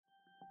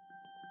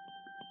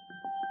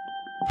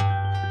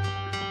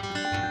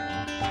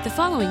The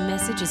following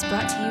message is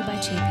brought to you by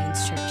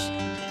Champions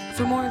Church.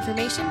 For more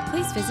information,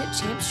 please visit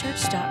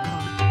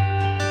championschurch.com.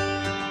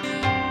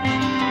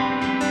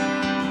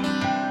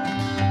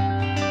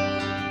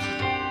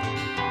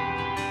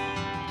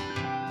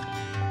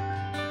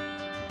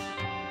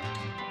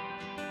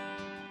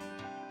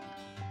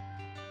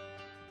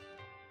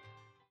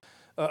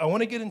 I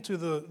want to get into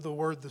the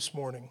Word this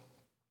morning.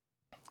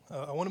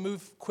 I want to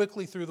move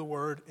quickly through the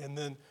Word, and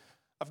then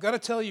I've got to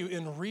tell you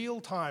in real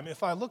time,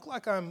 if I look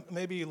like I'm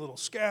maybe a little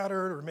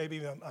scattered or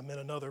maybe I'm in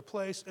another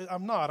place,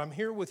 I'm not. I'm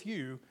here with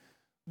you,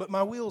 but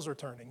my wheels are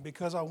turning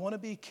because I want to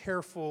be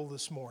careful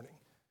this morning.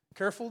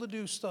 Careful to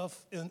do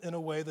stuff in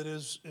a way that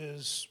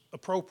is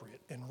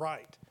appropriate and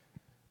right.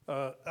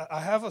 I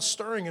have a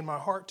stirring in my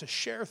heart to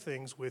share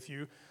things with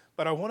you,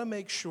 but I want to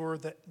make sure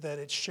that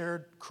it's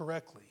shared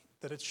correctly,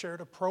 that it's shared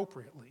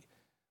appropriately.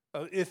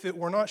 If it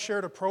were not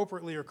shared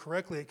appropriately or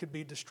correctly, it could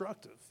be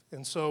destructive.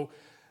 And so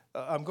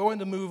I'm going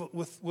to move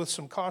with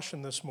some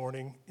caution this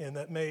morning, and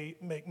that may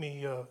make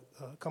me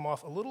come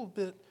off a little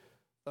bit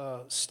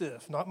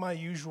stiff, not my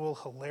usual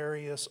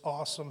hilarious,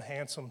 awesome,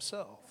 handsome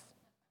self.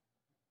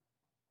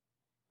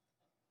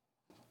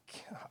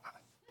 God.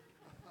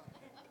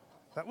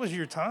 That was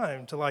your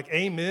time to like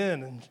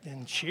amen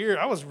and cheer.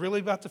 I was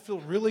really about to feel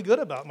really good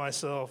about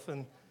myself.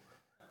 And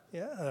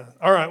yeah.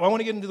 All right, well, I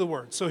want to get into the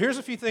Word. So here's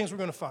a few things we're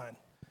going to find.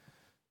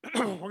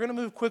 We're going to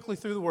move quickly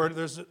through the Word.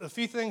 There's a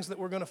few things that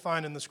we're going to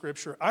find in the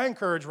Scripture. I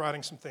encourage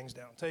writing some things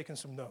down, taking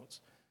some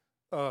notes.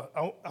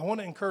 I want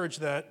to encourage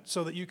that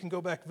so that you can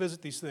go back and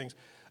visit these things.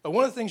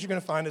 One of the things you're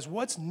going to find is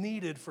what's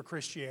needed for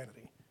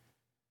Christianity.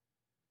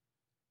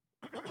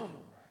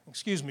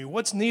 Excuse me,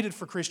 what's needed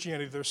for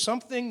Christianity? There's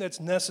something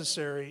that's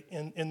necessary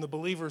in the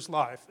believer's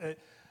life.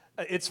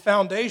 It's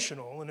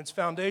foundational, and it's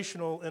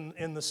foundational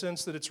in the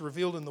sense that it's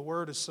revealed in the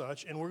Word as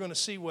such, and we're going to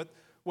see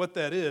what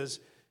that is.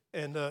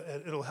 And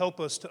it'll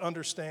help us to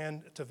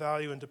understand, to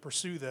value, and to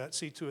pursue that,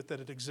 see to it that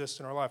it exists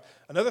in our life.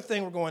 Another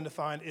thing we're going to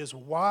find is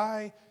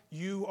why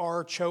you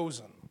are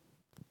chosen.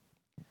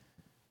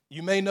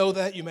 You may know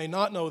that, you may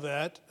not know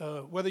that.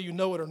 Whether you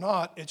know it or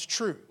not, it's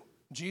true.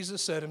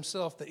 Jesus said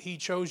himself that he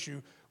chose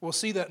you. We'll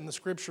see that in the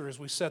Scripture as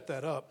we set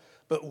that up.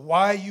 But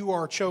why you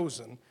are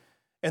chosen.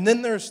 And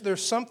then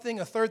there's something,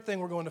 a third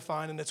thing we're going to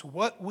find, and it's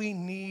what we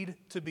need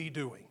to be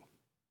doing.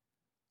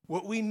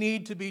 What we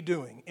need to be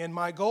doing. And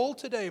my goal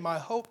today, my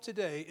hope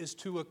today, is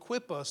to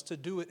equip us to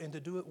do it and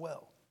to do it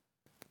well.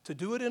 To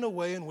do it in a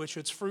way in which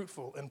it's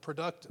fruitful and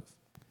productive.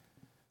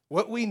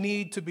 What we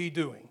need to be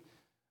doing.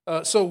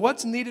 So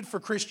what's needed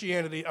for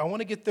Christianity? I want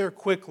to get there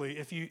quickly.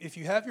 If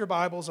you have your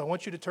Bibles, I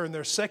want you to turn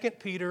there. 2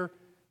 Peter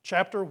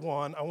chapter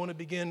 1. I want to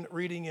begin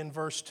reading in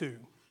verse 2.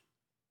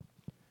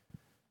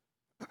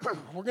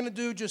 We're going to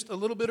do just a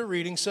little bit of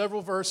reading,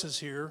 several verses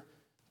here,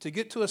 to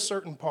get to a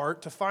certain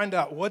part, to find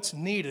out what's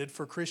needed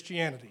for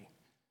Christianity.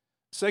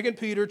 2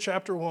 Peter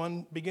chapter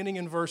 1, beginning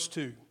in verse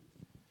 2.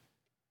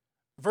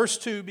 Verse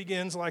 2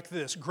 begins like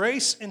this: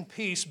 Grace and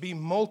peace be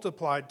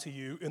multiplied to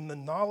you in the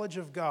knowledge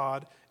of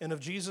God and of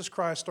Jesus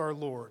Christ our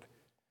Lord,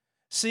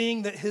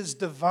 seeing that his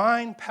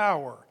divine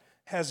power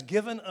has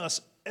given us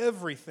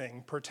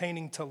everything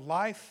pertaining to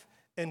life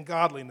and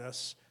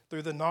godliness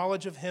through the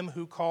knowledge of him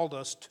who called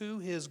us to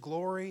his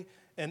glory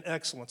and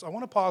excellence. I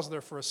want to pause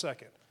there for a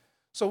second.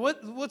 So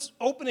what's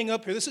opening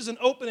up here? This is an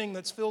opening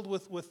that's filled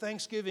with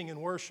thanksgiving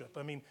and worship.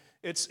 I mean,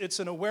 it's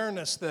an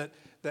awareness that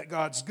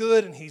God's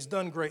good and he's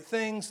done great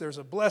things. There's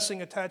a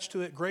blessing attached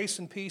to it. Grace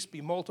and peace be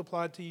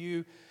multiplied to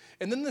you.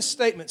 And then this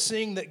statement,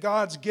 seeing that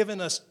God's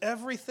given us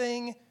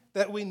everything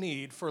that we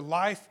need for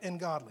life and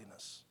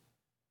godliness.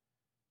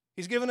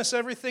 He's given us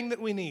everything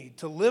that we need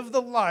to live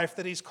the life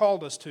that he's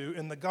called us to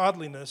and the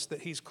godliness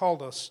that he's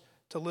called us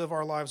to live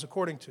our lives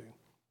according to.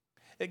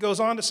 It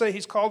goes on to say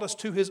he's called us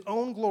to his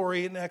own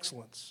glory and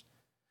excellence.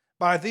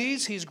 By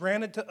these he's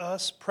granted to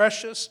us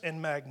precious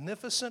and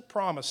magnificent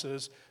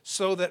promises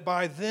so that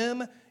by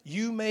them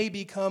you may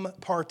become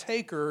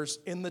partakers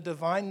in the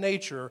divine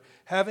nature,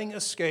 having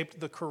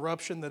escaped the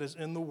corruption that is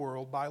in the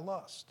world by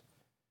lust.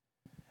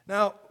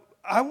 Now,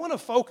 I want to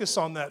focus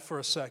on that for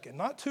a second.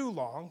 Not too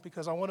long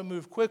because I want to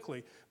move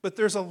quickly, but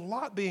there's a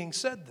lot being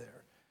said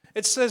there.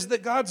 It says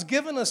that God's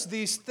given us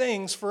these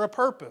things for a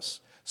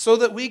purpose, so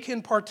that we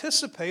can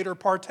participate or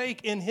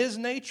partake in his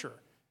nature,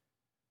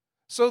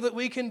 so that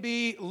we can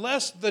be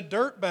less the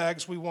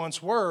dirtbags we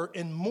once were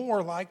and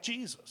more like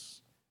Jesus.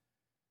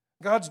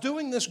 God's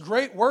doing this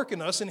great work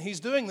in us, and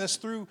he's doing this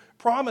through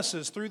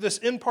promises, through this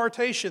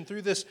impartation,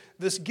 through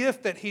this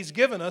gift that he's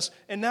given us,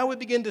 and now we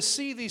begin to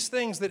see these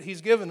things that he's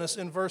given us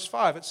in verse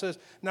 5. It says,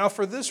 now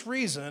for this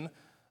reason,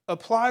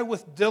 apply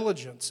with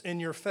diligence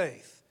in your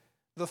faith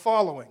the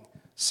following: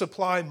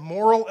 supply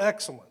moral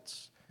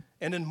excellence,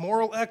 and in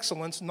moral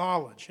excellence,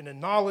 knowledge, and in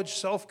knowledge,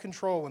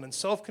 self-control, and in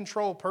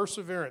self-control,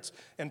 perseverance,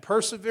 and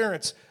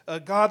perseverance,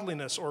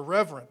 godliness or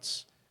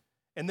reverence.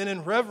 And then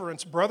in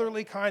reverence,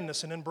 brotherly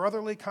kindness, and in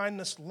brotherly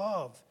kindness,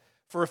 love.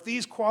 For if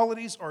these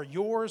qualities are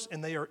yours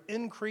and they are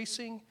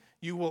increasing,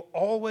 you will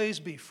always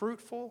be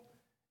fruitful,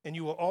 and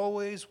you will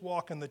always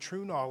walk in the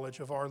true knowledge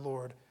of our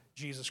Lord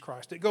Jesus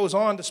Christ. It goes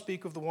on to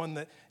speak of the one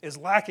that is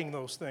lacking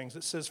those things.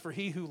 It says, "For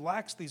he who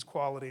lacks these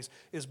qualities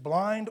is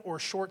blind or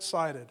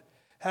short-sighted,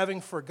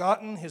 having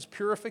forgotten his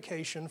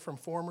purification from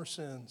former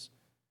sins.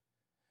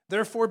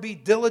 Therefore be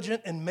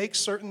diligent and make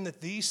certain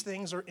that these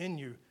things are in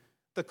you,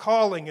 the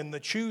calling and the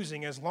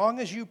choosing. As long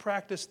as you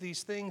practice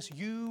these things,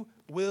 you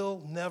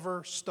will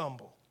never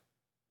stumble,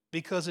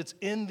 because it's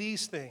in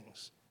these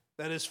things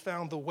that is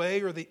found the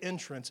way or the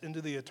entrance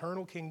into the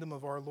eternal kingdom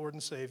of our Lord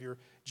and Savior,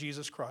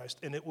 Jesus Christ,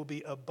 and it will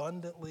be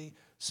abundantly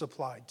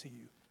supplied to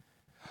you."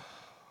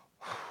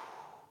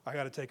 I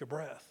got to take a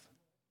breath.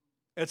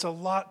 It's a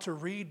lot to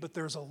read, but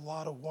there's a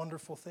lot of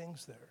wonderful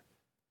things there.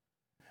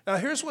 Now,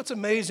 here's what's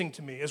amazing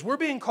to me. As we're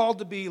being called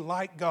to be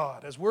like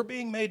God, as we're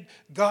being made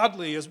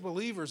godly as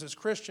believers, as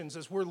Christians,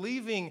 as we're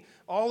leaving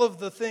all of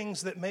the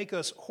things that make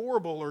us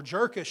horrible or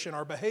jerkish in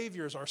our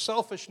behaviors, our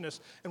selfishness,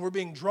 and we're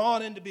being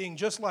drawn into being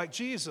just like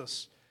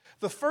Jesus,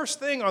 the first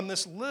thing on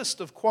this list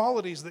of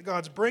qualities that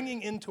God's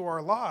bringing into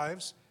our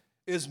lives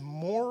is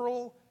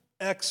moral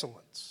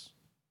excellence.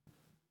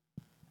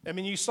 I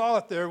mean, you saw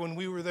it there when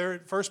we were there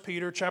at 1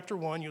 Peter chapter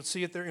 1. You'll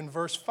see it there in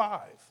verse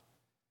 5.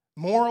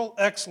 Moral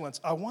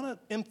excellence. I want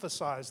to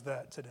emphasize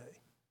that today.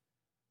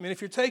 I mean, if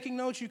you're taking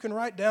notes, you can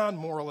write down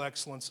moral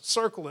excellence,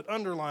 circle it,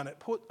 underline it,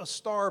 put a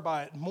star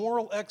by it.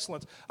 Moral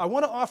excellence. I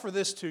want to offer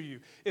this to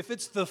you. If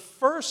it's the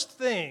first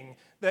thing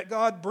that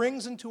God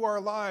brings into our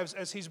lives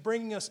as He's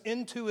bringing us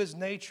into His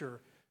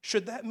nature,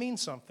 should that mean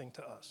something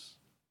to us?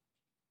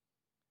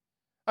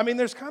 I mean,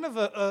 there's kind of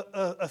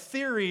a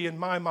theory in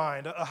my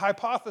mind, a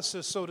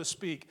hypothesis, so to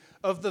speak,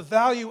 of the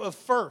value of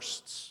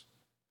firsts.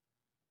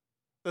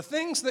 The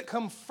things that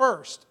come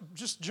first,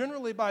 just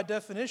generally by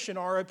definition,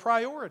 are a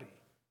priority.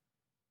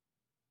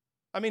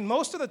 I mean,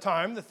 most of the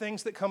time, the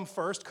things that come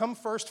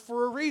first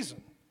for a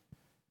reason.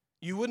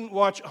 You wouldn't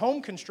watch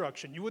home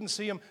construction. You wouldn't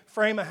see them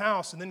frame a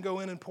house and then go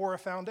in and pour a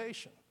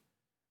foundation.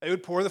 They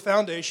would pour the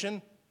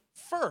foundation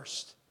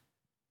first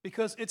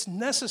because it's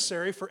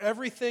necessary for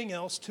everything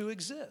else to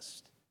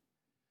exist.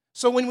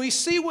 So when we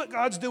see what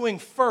God's doing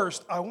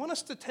first, I want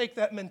us to take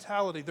that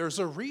mentality. There's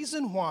a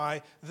reason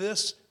why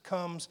this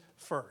comes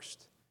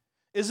first.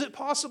 Is it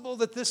possible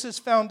that this is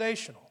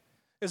foundational?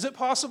 Is it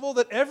possible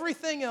that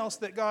everything else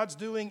that God's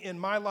doing in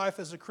my life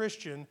as a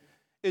Christian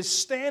is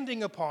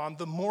standing upon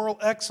the moral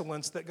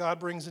excellence that God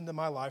brings into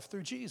my life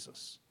through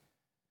Jesus?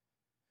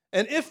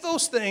 And if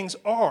those things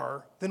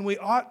are, then we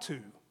ought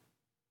to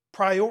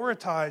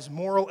prioritize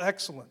moral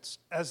excellence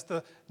as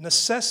the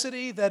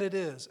necessity that it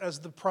is, as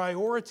the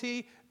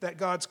priority that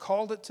God's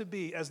called it to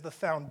be, as the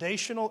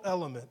foundational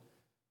element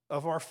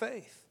of our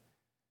faith.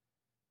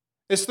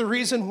 It's the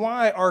reason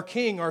why our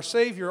King, our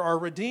Savior, our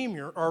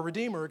Redeemer,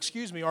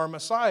 our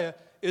Messiah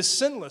is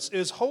sinless,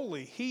 is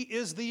holy. He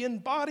is the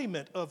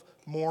embodiment of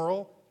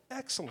moral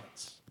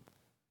excellence.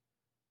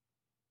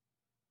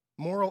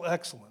 Moral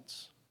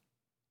excellence.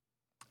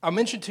 I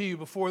mentioned to you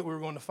before that we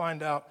were going to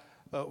find out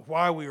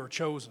why we are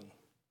chosen.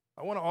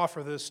 I want to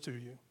offer this to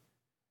you.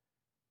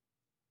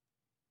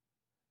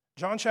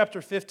 John chapter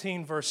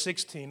 15, verse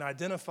 16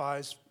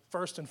 identifies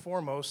first and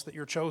foremost that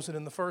you're chosen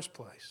in the first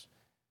place.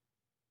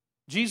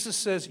 Jesus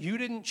says, "You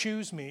didn't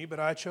choose me, but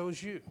I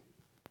chose you.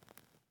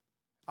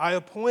 I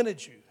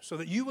appointed you so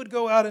that you would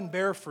go out and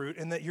bear fruit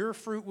and that your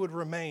fruit would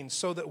remain,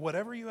 so that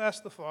whatever you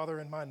ask the Father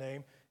in my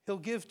name, He'll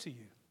give to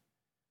you."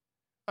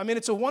 I mean,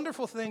 it's a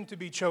wonderful thing to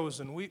be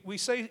chosen. We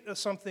say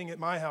something at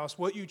my house,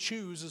 what you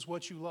choose is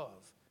what you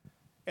love.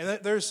 And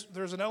there's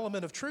an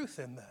element of truth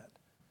in that.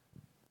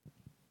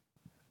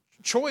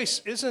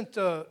 Choice isn't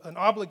an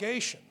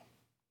obligation.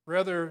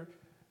 Rather,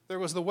 there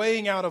was the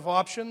weighing out of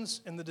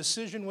options, and the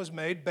decision was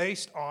made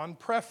based on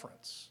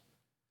preference.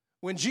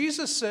 When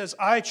Jesus says,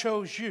 "I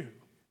chose you,"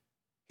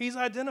 He's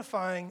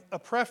identifying a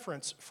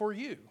preference for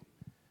you.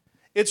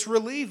 It's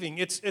relieving,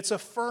 it's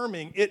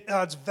affirming, it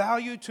adds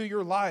value to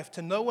your life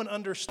to know and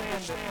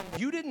understand that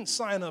you didn't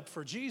sign up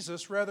for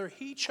Jesus, rather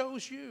He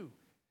chose you.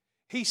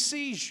 He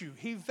sees you,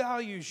 He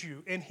values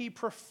you, and He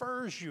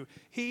prefers you.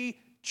 He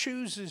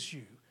chooses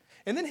you.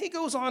 And then He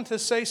goes on to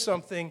say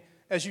something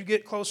as you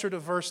get closer to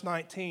verse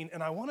 19,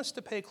 and I want us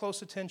to pay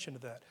close attention to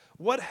that.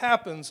 What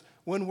happens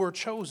when we're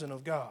chosen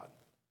of God?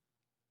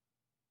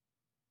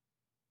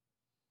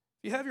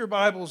 If you have your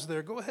Bibles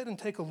there, go ahead and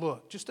take a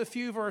look, just a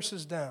few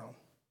verses down.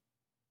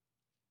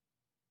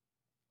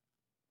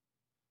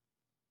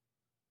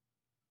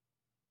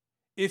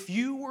 "If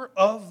you were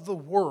of the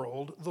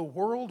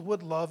world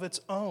would love its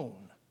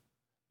own.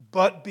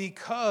 But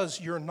because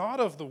you're not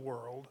of the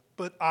world,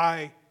 but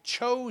I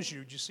chose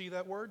you." Do you see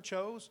that word,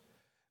 chose?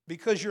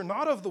 "Because you're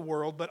not of the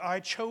world, but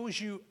I chose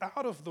you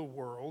out of the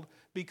world.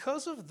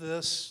 Because of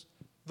this,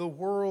 the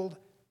world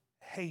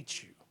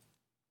hates you."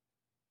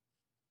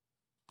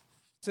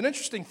 It's an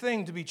interesting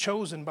thing to be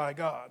chosen by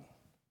God.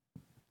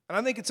 And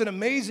I think it's an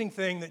amazing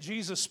thing that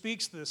Jesus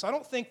speaks this. I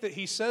don't think that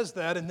He says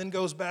that and then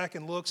goes back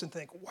and looks and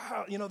think,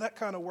 wow, that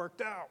kind of worked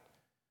out.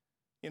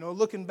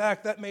 Looking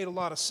back, that made a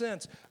lot of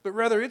sense. But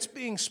rather, it's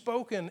being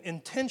spoken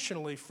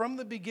intentionally from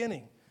the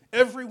beginning.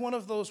 Every one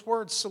of those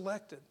words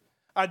selected.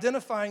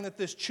 identifying that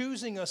this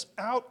choosing us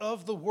out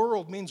of the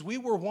world means we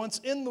were once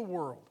in the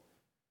world.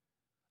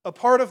 A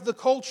part of the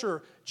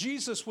culture,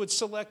 Jesus would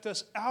select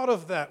us out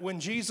of that. When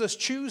Jesus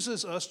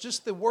chooses us,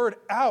 just the word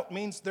out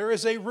means there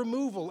is a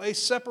removal, a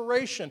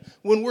separation.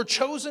 When we're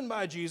chosen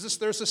by Jesus,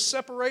 there's a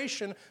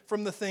separation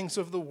from the things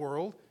of the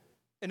world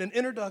and an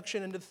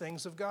introduction into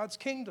things of God's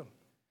kingdom.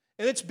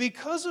 And it's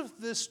because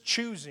of this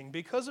choosing,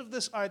 because of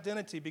this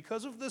identity,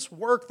 because of this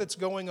work that's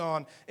going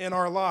on in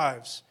our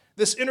lives,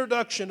 this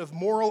introduction of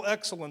moral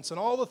excellence and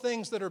all the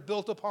things that are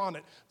built upon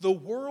it, the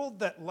world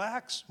that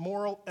lacks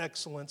moral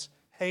excellence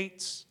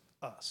hates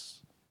us.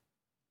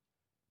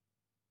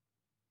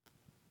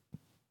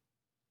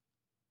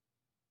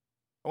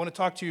 I want to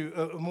talk to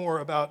you more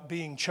about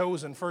being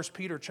chosen. 1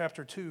 Peter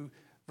chapter 2,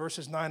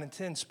 verses 9 and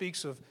 10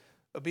 speaks of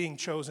being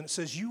chosen. It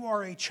says, "You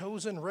are a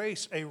chosen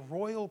race, a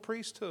royal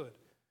priesthood,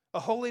 a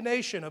holy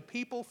nation, a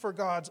people for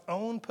God's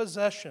own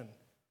possession."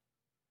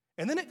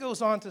 And then it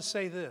goes on to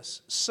say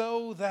this,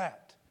 so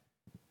that.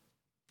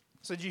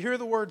 So did you hear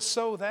the word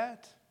so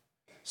that?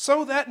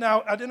 So that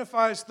now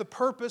identifies the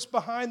purpose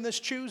behind this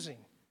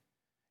choosing.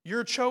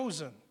 You're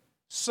chosen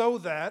so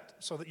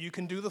that you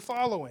can do the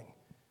following.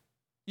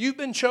 You've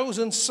been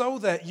chosen so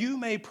that you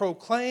may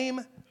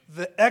proclaim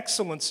the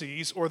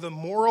excellencies or the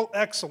moral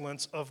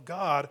excellence of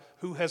God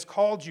who has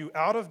called you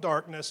out of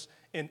darkness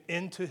and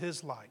into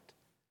His light.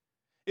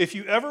 If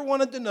you ever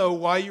wanted to know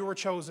why you were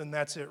chosen,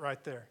 that's it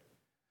right there.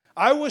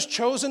 I was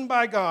chosen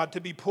by God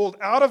to be pulled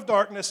out of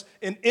darkness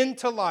and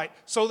into light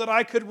so that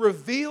I could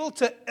reveal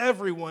to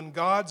everyone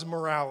God's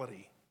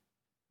morality.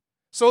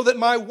 So that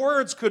my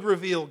words could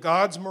reveal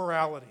God's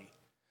morality.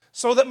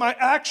 So that my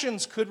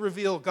actions could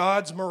reveal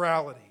God's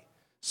morality.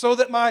 So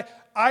that my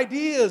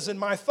ideas and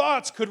my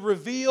thoughts could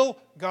reveal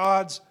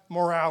God's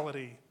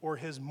morality or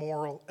His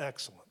moral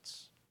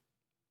excellence.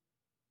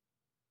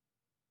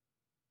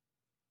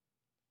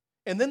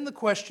 And then the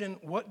question,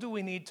 what do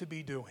we need to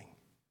be doing?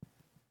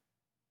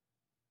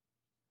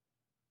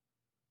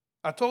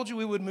 I told you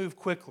we would move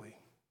quickly.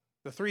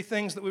 The three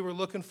things that we were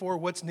looking for,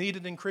 what's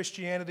needed in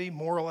Christianity,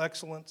 moral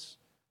excellence,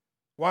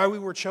 why we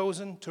were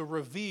chosen to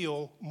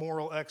reveal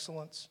moral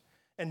excellence,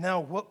 and now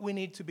what we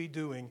need to be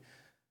doing.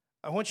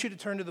 I want you to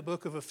turn to the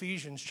book of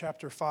Ephesians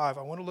chapter 5.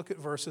 I want to look at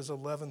verses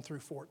 11 through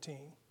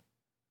 14.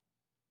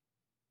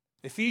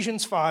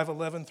 Ephesians 5,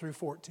 11 through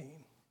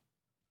 14.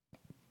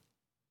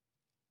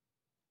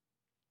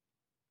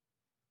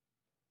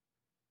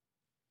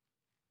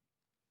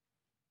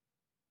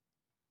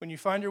 When you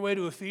find your way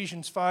to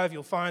Ephesians 5,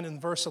 you'll find in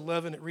verse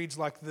 11 it reads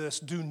like this,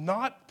 "Do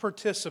not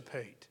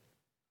participate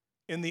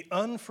in the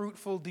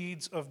unfruitful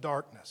deeds of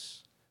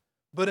darkness,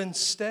 but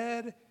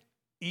instead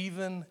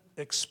even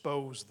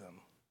expose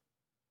them.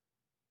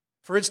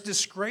 For it's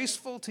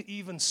disgraceful to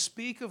even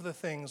speak of the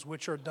things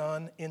which are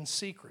done in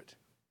secret.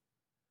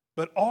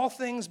 But all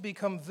things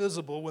become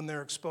visible when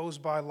they're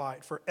exposed by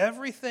light. For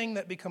everything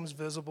that becomes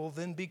visible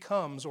then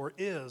becomes or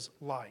is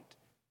light."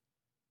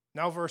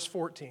 Now verse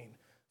 14.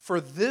 "For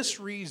this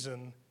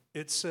reason,"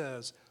 it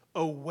says,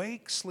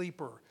 "Awake,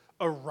 sleeper,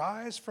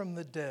 arise from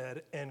the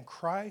dead, and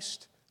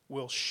Christ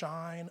will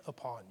shine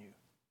upon you."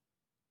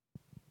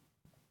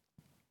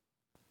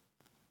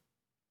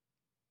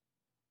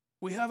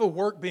 We have a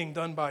work being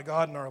done by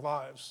God in our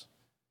lives.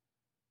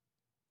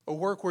 A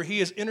work where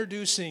He is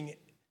introducing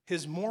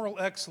His moral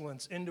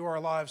excellence into our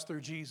lives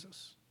through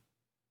Jesus.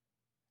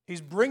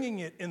 He's bringing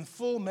it in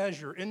full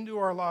measure into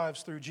our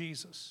lives through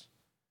Jesus.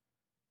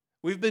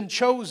 We've been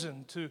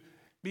chosen to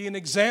be an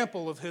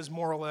example of His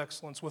moral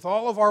excellence with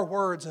all of our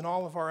words and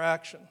all of our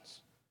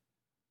actions.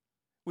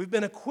 We've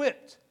been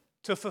equipped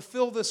to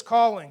fulfill this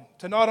calling,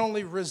 to not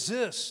only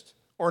resist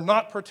or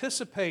not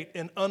participate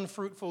in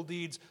unfruitful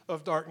deeds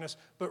of darkness,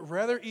 but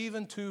rather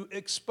even to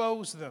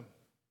expose them.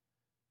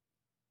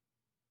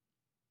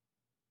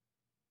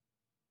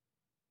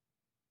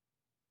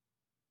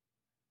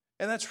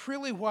 And that's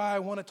really why I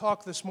want to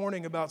talk this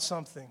morning about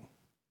something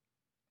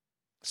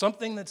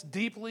that's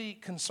deeply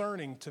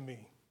concerning to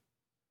me.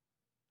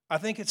 I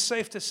think it's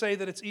safe to say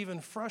that it's even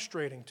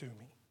frustrating to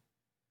me.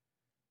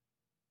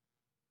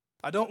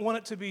 I don't want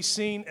it to be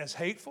seen as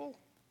hateful.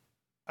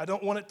 I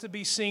don't want it to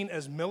be seen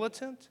as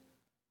militant,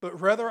 but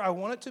rather I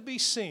want it to be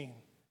seen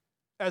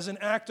as an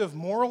act of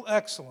moral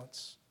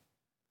excellence,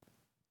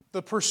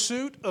 the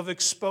pursuit of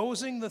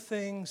exposing the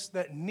things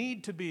that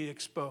need to be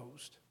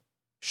exposed,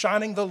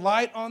 shining the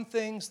light on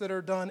things that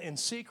are done in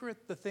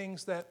secret, the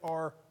things that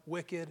are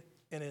wicked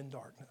and in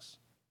darkness.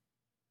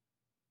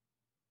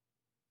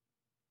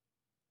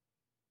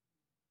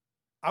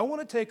 I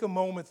want to take a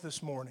moment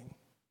this morning,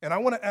 and I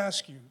want to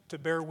ask you to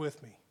bear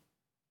with me.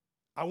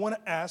 I want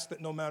to ask that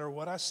no matter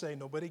what I say,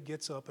 nobody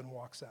gets up and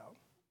walks out.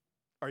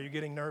 Are you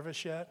getting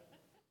nervous yet?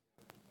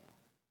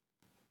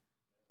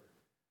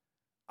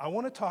 I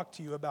want to talk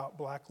to you about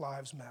Black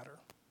Lives Matter.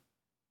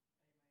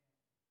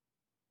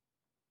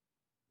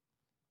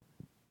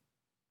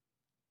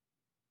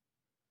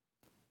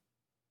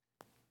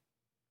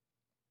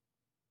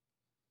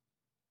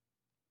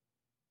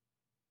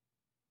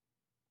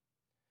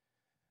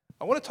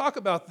 I want to talk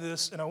about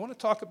this, and I want to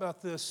talk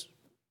about this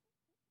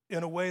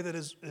in a way that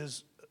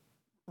is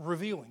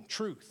revealing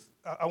truth.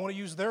 I want to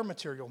use their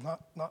material,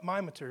 not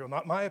my material,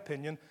 not my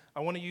opinion.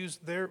 I want to use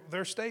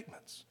their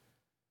statements.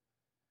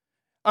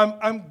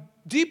 I'm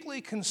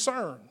deeply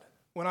concerned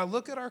when I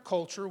look at our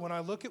culture, when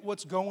I look at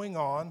what's going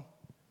on,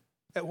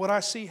 at what I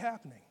see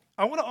happening.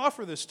 I want to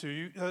offer this to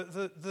you.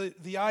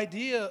 The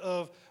idea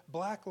of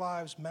Black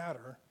Lives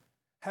Matter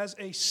has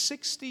a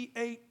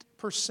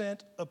 68%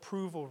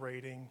 approval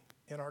rating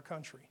in our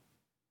country.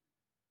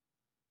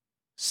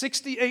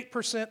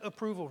 68%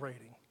 approval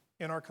rating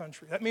in our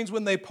country. That means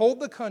when they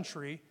polled the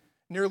country,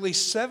 nearly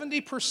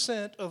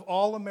 70% of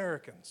all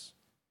Americans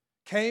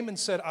came and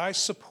said, I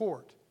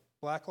support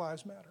Black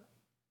Lives Matter.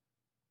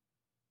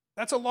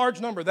 That's a large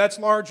number. That's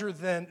larger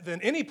than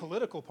any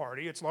political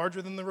party. It's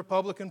larger than the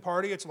Republican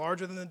Party. It's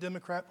larger than the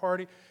Democrat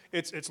Party.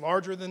 It's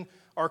larger than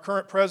our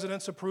current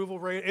president's approval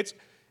rate.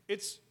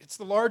 It's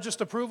the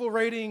largest approval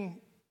rating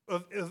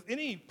of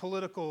any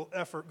political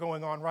effort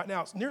going on right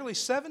now. It's nearly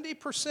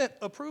 70%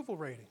 approval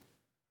rating.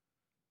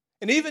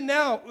 And even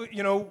now,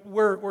 you know,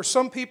 where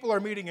some people are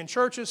meeting in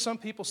churches, some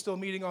people still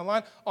meeting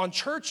online, on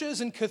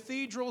churches and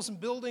cathedrals and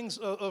buildings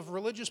of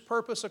religious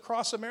purpose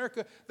across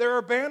America, there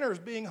are banners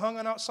being hung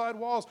on outside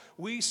walls.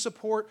 We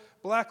support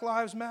Black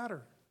Lives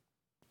Matter.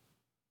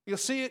 You'll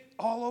see it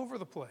all over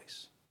the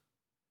place.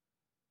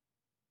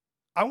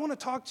 I want to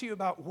talk to you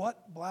about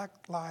what Black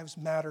Lives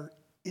Matter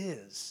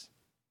is.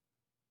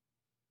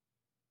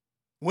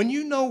 When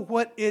you know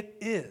what it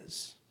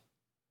is,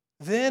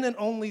 then and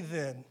only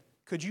then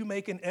could you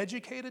make an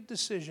educated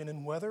decision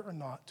in whether or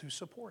not to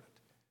support it.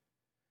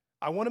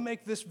 I want to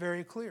make this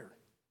very clear.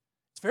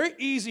 It's very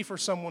easy for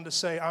someone to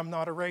say, I'm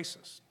not a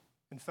racist.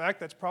 In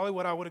fact, that's probably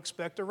what I would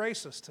expect a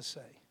racist to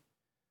say.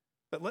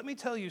 But let me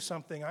tell you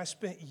something. I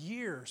spent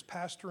years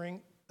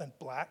pastoring a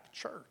black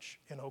church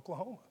in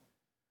Oklahoma.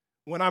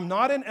 When I'm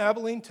not in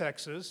Abilene,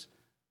 Texas,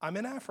 I'm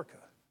in Africa,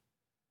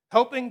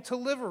 helping to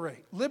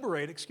liberate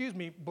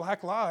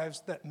black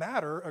lives that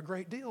matter a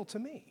great deal to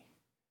me.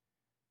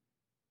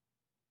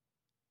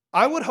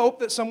 I would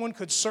hope that someone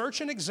could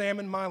search and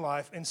examine my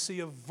life and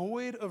see a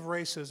void of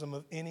racism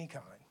of any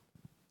kind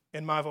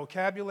in my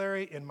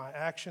vocabulary, in my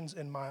actions,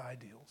 in my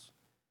ideals.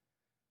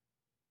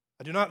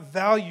 I do not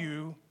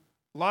value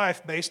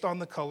life based on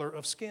the color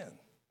of skin.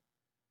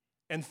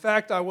 In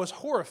fact, I was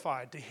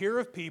horrified to hear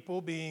of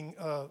people being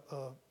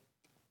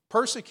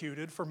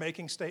persecuted for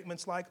making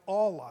statements like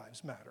all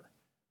lives matter,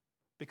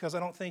 because I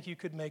don't think you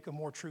could make a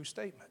more true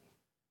statement.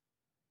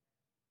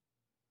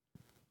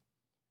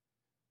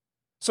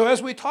 So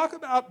as we talk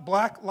about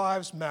Black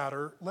Lives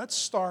Matter, let's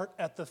start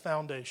at the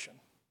foundation.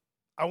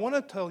 I want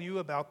to tell you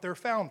about their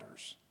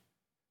founders.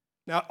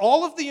 Now,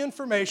 all of the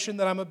information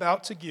that I'm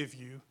about to give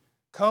you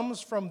comes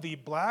from the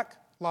Black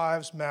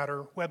Lives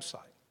Matter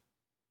website.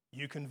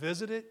 You can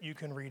visit it, you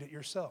can read it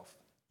yourself.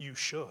 You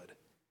should.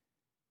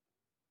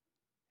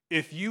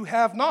 If you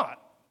have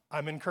not,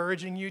 I'm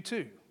encouraging you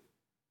to,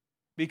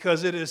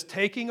 because it is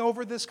taking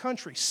over this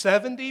country.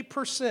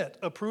 70%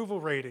 approval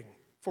rating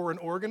for an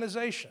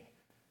organization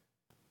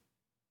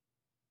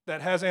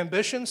that has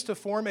ambitions to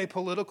form a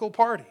political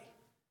party.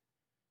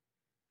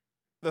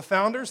 The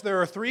founders,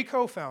 there are 3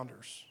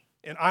 co-founders,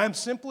 and I am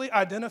simply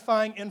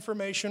identifying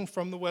information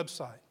from the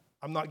website.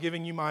 I'm not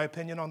giving you my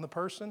opinion on the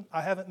person.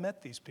 I haven't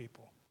met these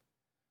people.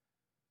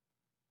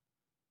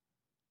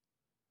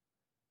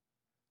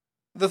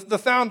 The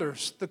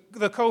founders,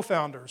 the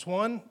co-founders,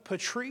 one,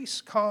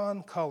 Patrisse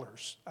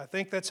Cullors. I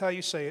think that's how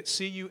you say it,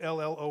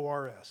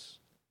 Cullors.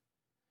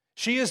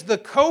 She is the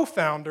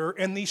co-founder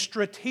and the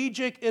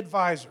strategic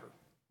advisor.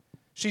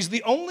 She's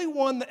the only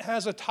one that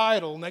has a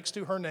title next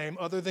to her name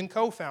other than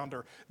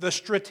co-founder, the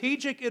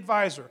strategic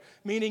advisor,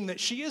 meaning that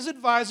she is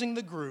advising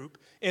the group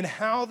in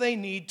how they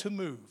need to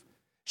move.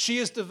 She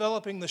is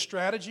developing the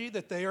strategy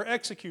that they are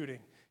executing.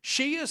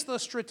 She is the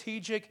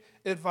strategic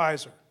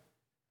advisor.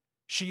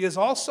 She is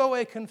also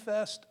a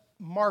confessed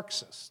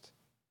Marxist.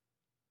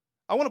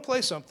 I want to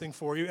play something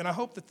for you, and I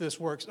hope that this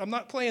works. I'm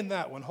not playing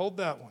that one. Hold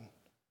that one.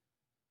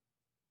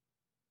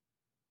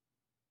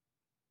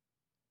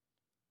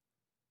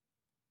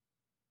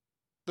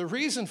 The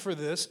reason for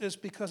this is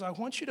because I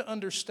want you to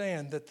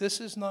understand that this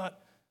is not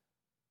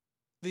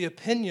the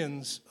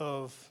opinions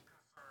of,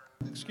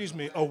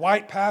 a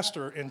white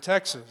pastor in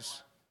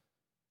Texas,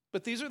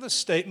 but these are the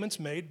statements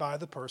made by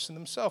the person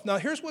himself. Now,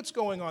 here's what's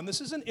going on.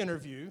 This is an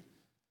interview.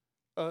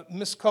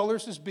 Ms.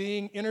 Cullors is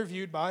being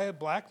interviewed by a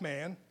black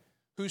man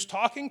who's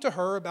talking to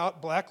her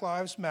about Black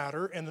Lives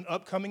Matter and an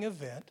upcoming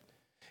event.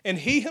 And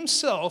he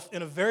himself,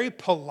 in a very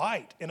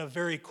polite, in a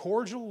very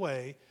cordial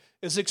way,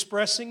 is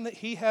expressing that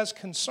he has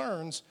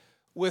concerns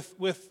with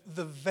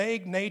the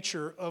vague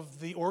nature of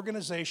the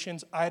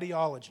organization's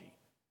ideology.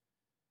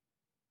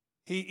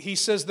 He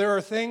says there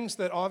are things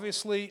that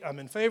obviously I'm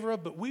in favor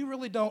of, but we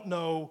really don't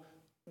know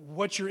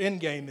what your end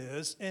game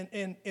is.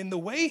 And the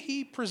way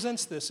he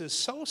presents this is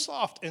so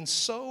soft and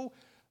so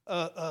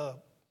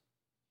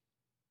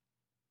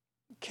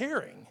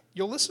caring.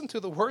 You'll listen to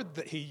the word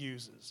that he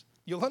uses.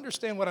 You'll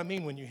understand what I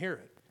mean when you hear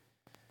it.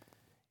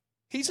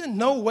 He's in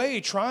no way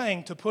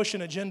trying to push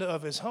an agenda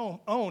of his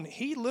own.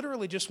 He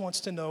literally just wants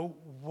to know,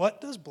 what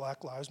does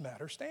Black Lives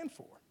Matter stand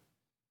for?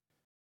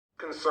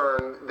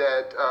 Concerned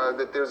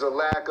that there's a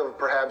lack of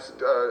perhaps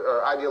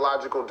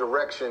ideological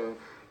direction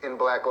in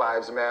Black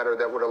Lives Matter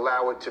that would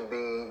allow it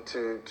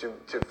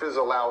to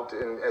fizzle out,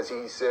 as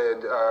he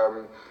said,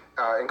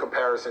 in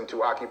comparison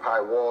to Occupy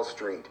Wall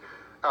Street.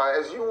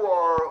 As you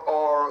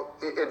are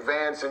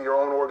advanced in your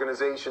own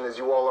organization, as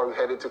you all are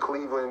headed to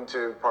Cleveland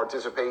to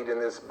participate in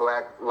this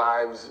Black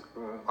Lives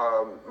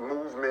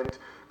Movement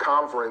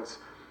conference,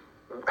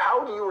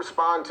 how do you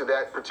respond to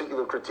that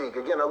particular critique?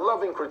 Again, a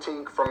loving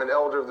critique from an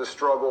elder of the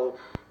struggle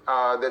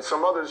that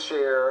some others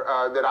share,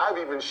 that I've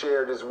even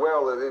shared as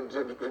well,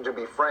 to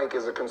be frank,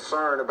 is a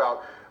concern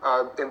about,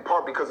 in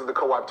part because of the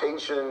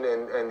co-optation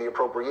and the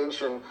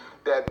appropriation,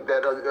 that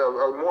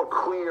a more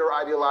clear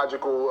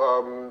ideological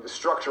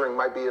structuring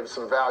might be of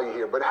some value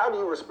here. But how do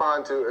you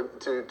respond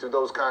to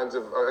those kinds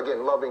of,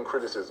 again, loving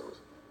criticisms?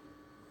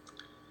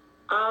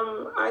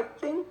 I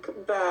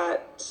think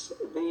that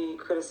the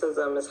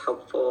criticism is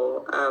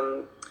helpful.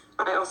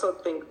 I also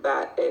think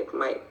that it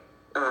might,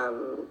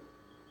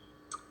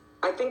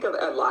 I think of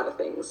a lot of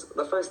things.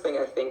 The first thing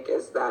I think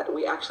is that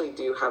we actually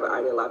do have an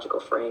ideological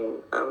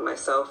frame.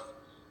 Myself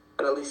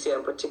and Alicia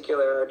in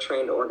particular are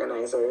trained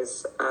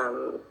organizers.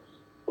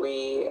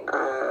 We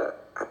are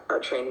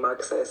trained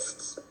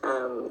Marxists.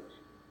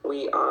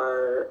 We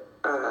are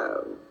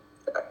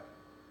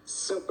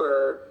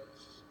super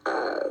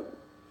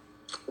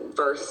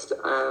versed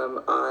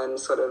on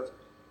sort of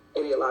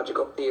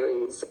ideological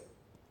theories.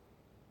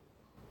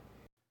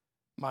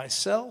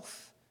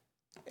 Myself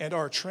and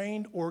our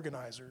trained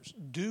organizers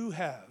do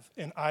have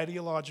an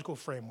ideological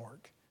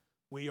framework.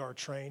 We are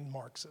trained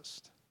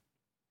Marxists.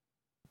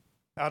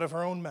 Out of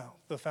her own mouth,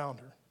 the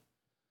founder.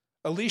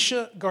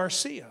 Alicia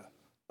Garcia,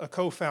 a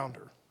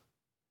co-founder.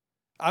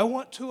 I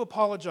want to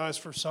apologize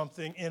for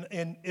something,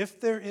 and if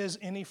there is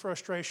any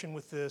frustration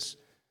with this,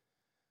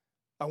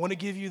 I want to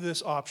give you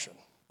this option.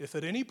 If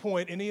at any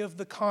point any of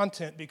the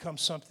content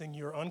becomes something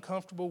you're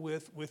uncomfortable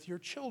with your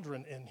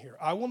children in here,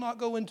 I will not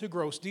go into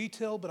gross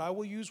detail, but I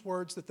will use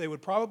words that they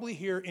would probably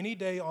hear any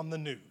day on the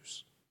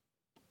news.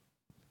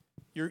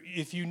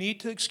 If you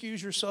need to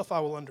excuse yourself, I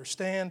will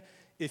understand.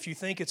 If you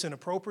think it's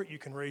inappropriate, you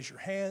can raise your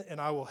hand,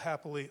 and I will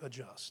happily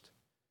adjust.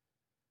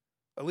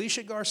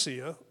 Alicia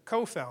Garcia,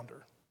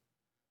 co-founder.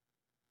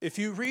 If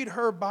you read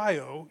her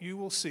bio, you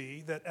will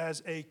see that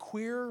as a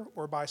queer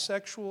or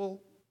bisexual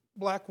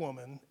Black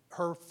woman,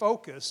 her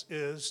focus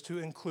is to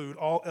include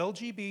all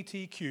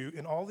LGBTQ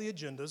in all the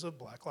agendas of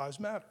Black Lives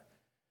Matter.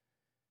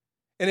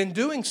 And in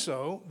doing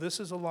so, this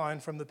is a line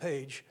from the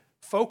page,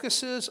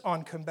 focuses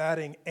on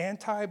combating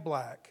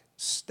anti-Black,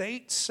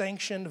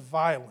 state-sanctioned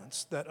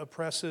violence that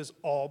oppresses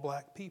all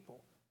Black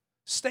people.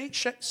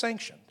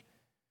 State-sanctioned,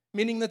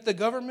 meaning that the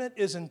government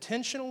is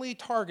intentionally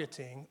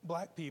targeting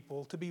Black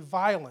people to be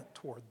violent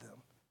toward them.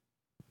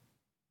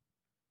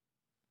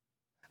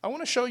 I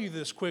want to show you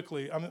this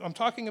quickly. I'm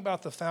talking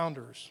about the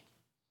founders,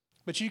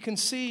 but you can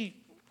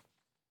see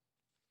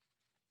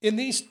in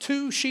these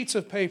two sheets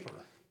of paper,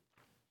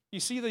 you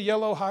see the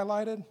yellow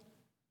highlighted?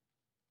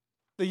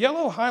 The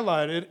yellow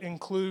highlighted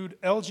include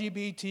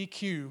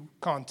LGBTQ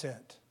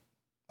content,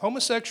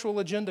 homosexual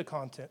agenda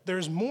content.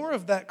 There's more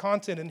of that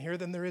content in here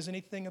than there is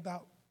anything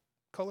about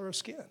color of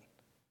skin.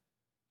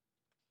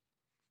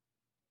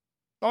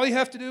 All you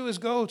have to do is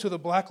go to the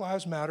Black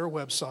Lives Matter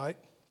website,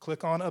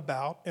 click on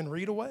About, and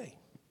read away.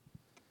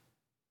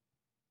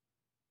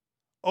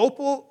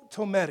 Opal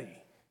Tometi,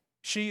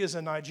 she is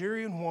a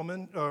Nigerian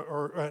woman,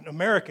 or an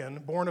American,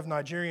 born of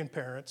Nigerian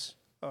parents,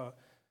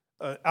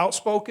 an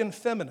outspoken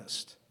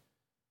feminist,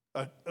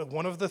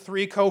 one of the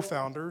three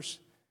co-founders,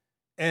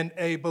 and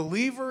a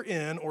believer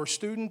in or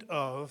student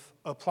of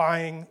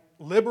applying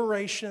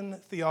liberation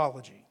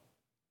theology.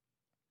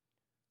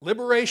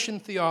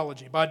 Liberation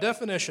theology, by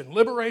definition,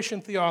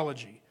 liberation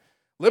theology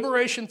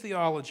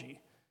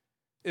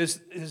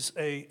is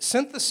a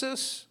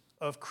synthesis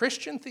of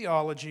Christian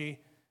theology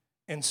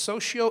and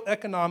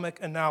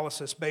socioeconomic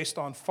analysis based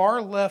on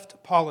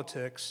far-left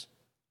politics,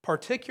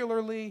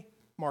 particularly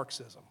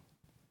Marxism.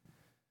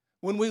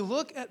 When we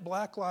look at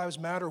Black Lives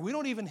Matter, we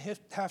don't even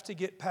have to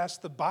get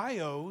past the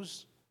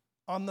bios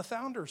on the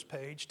founders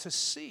page to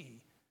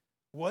see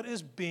what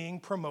is being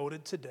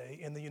promoted today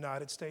in the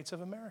United States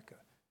of America.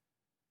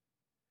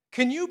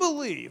 Can you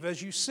believe,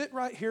 as you sit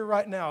right here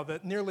right now,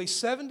 that nearly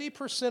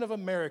 70% of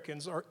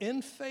Americans are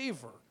in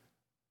favor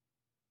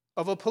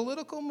of a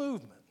political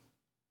movement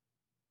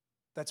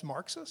that's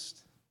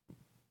Marxist?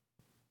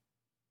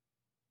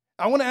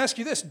 I want to ask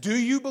you this. Do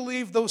you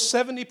believe those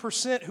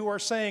 70% who are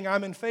saying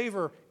I'm in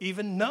favor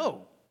even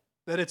know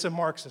that it's a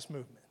Marxist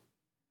movement?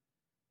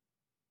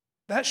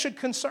 That should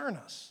concern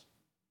us.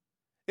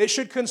 It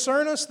should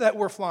concern us that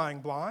we're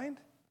flying blind.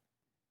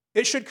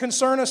 It should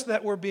concern us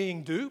that we're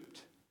being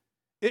duped.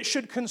 It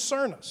should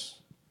concern us.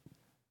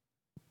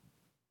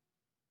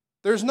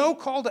 There's no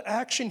call to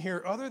action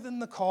here other than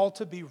the call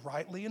to be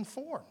rightly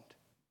informed.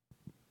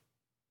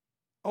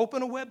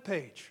 Open a web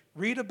page.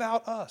 Read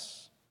about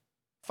us.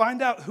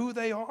 Find out who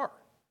they are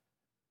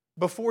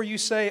before you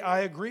say, I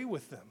agree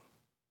with them.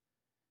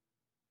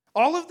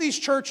 All of these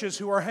churches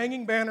who are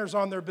hanging banners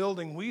on their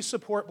building, we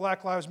support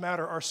Black Lives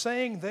Matter, are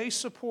saying they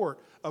support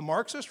a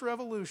Marxist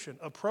revolution,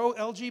 a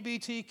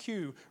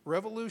pro-LGBTQ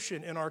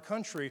revolution in our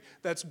country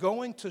that's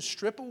going to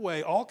strip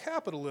away all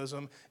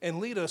capitalism and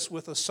lead us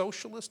with a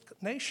socialist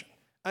nation.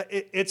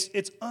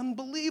 It's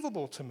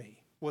unbelievable to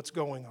me what's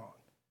going on.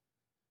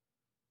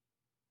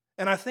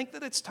 And I think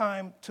that it's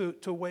time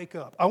to wake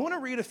up. I want to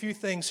read a few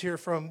things here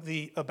from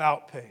the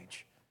About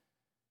page.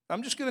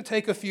 I'm just going to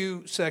take a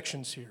few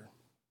sections here.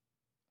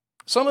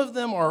 Some of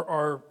them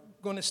are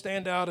going to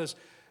stand out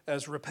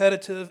as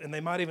repetitive, and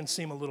they might even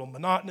seem a little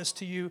monotonous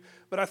to you,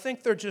 but I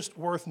think they're just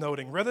worth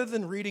noting. Rather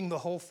than reading the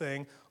whole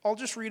thing, I'll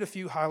just read a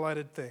few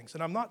highlighted things.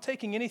 And I'm not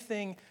taking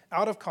anything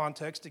out of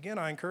context. Again,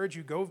 I encourage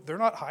you, go. They're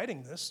not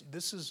hiding this.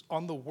 This is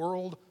on the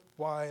World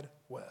Wide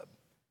Web.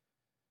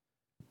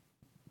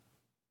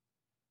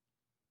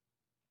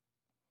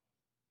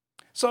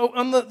 So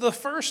on the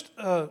first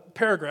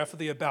paragraph of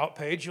the About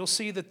page, you'll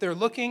see that they're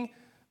looking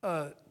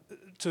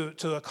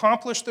to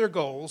accomplish their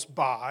goals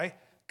by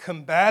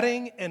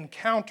combating and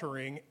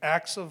countering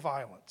acts of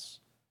violence.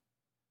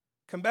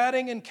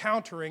 Combating and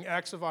countering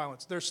acts of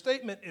violence. Their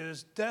statement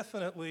is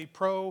definitely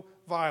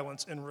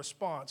pro-violence in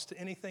response to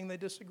anything they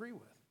disagree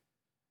with.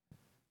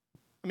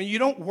 I mean, you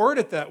don't word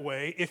it that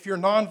way if you're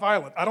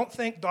nonviolent. I don't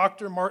think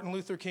Dr. Martin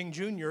Luther King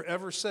Jr.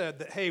 ever said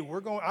that, hey,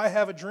 I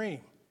have a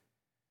dream.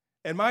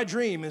 And my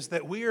dream is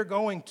that we are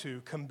going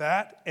to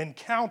combat and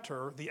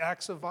counter the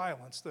acts of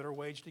violence that are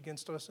waged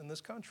against us in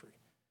this country.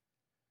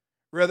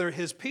 Rather,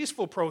 his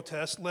peaceful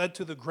protest led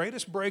to the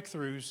greatest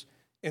breakthroughs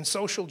in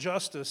social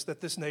justice that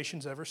this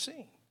nation's ever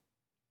seen.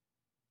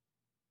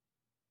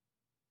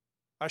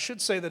 I should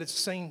say that it's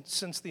seen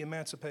since the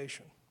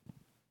emancipation.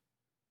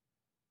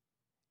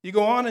 You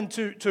go on and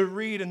to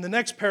read in the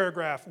next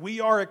paragraph,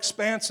 "We are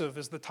expansive"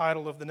 is the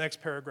title of the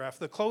next paragraph.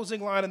 The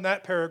closing line in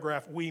that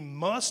paragraph, "We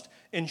must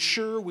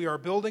ensure we are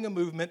building a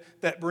movement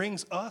that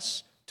brings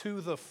us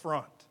to the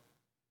front."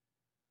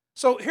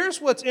 So here's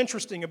what's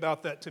interesting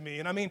about that to me.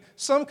 And I mean,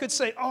 some could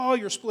say, oh,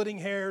 you're splitting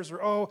hairs,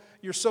 or oh,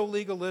 you're so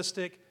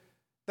legalistic.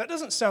 That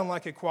doesn't sound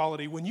like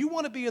equality. When you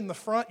want to be in the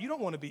front, you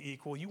don't want to be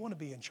equal, you want to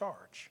be in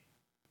charge.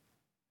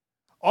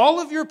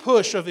 All of your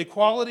push of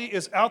equality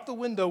is out the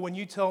window when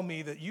you tell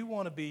me that you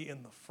want to be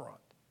in the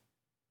front.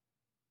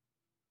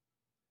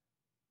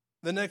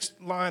 The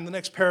next line, the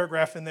next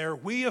paragraph in there,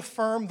 "We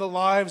affirm the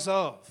lives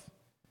of."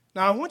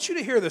 Now, I want you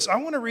to hear this. I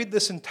want to read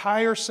this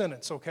entire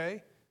sentence,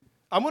 okay?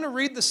 I'm going to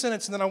read the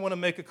sentence and then I want to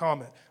make a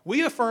comment.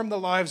 "We affirm the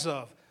lives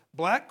of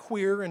black,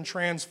 queer, and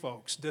trans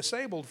folks,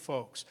 disabled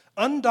folks,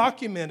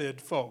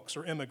 undocumented folks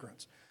or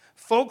immigrants,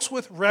 folks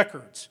with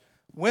records,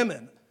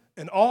 women,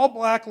 and all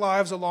black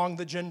lives along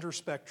the gender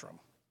spectrum."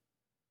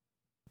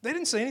 They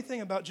didn't say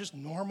anything about just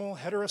normal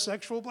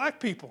heterosexual black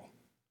people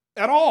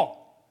at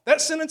all.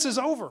 That sentence is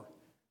over.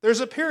 There's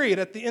a period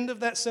at the end of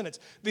that sentence.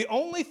 The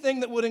only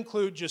thing that would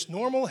include just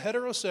normal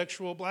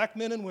heterosexual black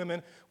men and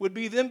women would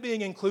be them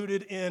being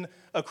included in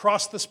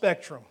across the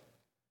spectrum.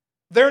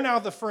 They're now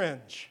the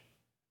fringe.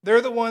 They're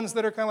the ones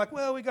that are kind of like,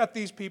 well, we got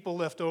these people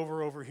left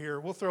over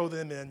here. We'll throw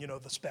them in,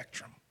 the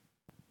spectrum.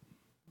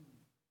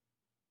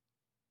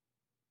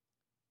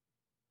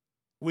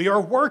 "We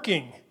are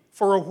working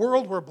for a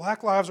world where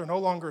black lives are no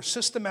longer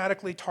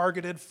systematically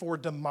targeted for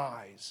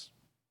demise."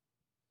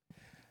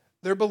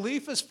 Their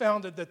belief is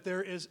founded that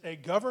there is a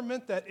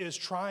government that is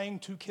trying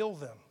to kill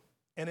them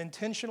and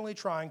intentionally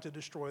trying to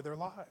destroy their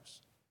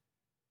lives.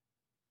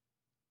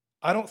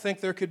 I don't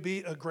think there could be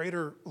a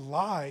greater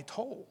lie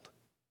told.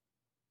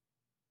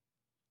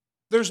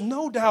 There's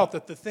no doubt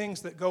that the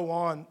things that go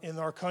on in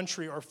our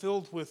country are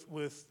filled with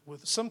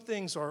some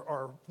things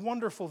are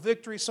wonderful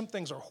victories, some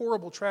things are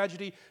horrible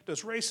tragedy.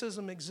 Does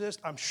racism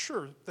exist? I'm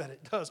sure that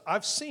it does.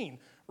 I've seen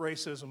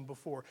racism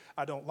before.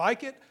 I don't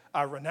like it.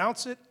 I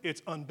renounce it. It's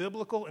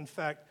unbiblical. In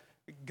fact,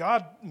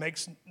 God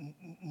makes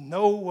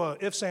no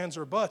ifs, ands,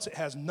 or buts. It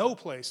has no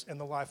place in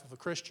the life of a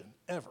Christian,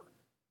 ever.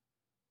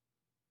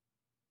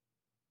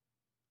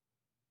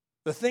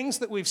 The things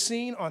that we've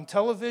seen on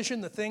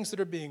television, the things that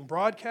are being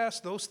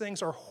broadcast, those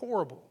things are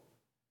horrible.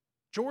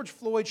 George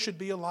Floyd should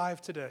be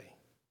alive today.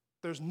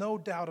 There's no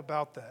doubt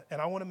about that,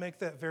 and I want to make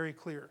that very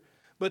clear.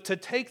 But to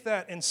take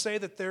that and say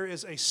that there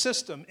is a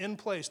system in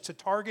place to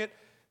target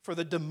for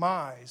the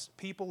demise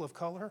people of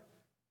color,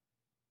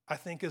 I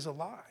think is a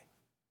lie.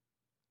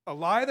 A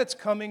lie that's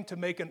coming to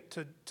make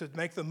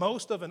the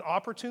most of an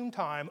opportune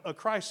time, a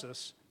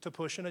crisis, to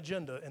push an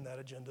agenda, and that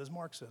agenda is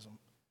Marxism.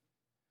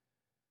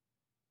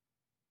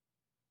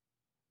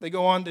 They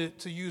go on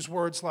to use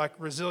words like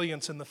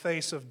resilience in the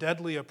face of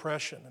deadly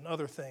oppression and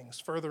other things,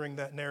 furthering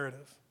that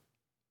narrative.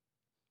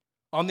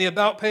 On the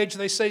About page,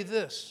 they say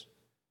this.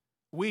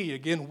 We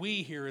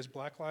here is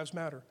Black Lives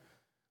Matter.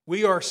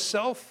 "We are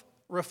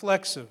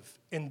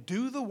self-reflexive and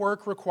do the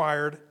work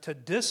required to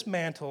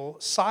dismantle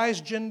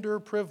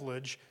cisgender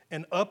privilege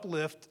and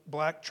uplift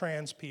black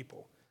trans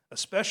people,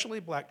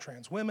 especially black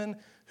trans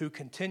women who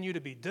continue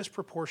to be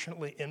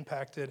disproportionately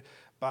impacted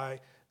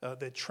by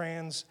the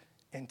trans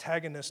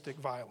antagonistic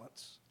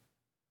violence.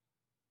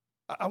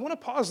 I want to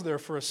pause there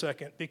for a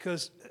second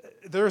because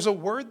there's a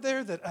word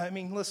there that,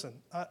 listen,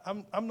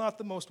 I'm not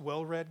the most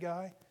well-read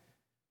guy,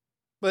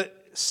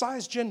 but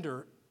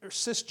cisgender or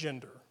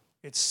cisgender,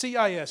 it's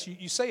C-I-S,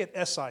 you say it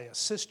S-I-S,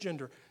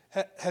 cisgender.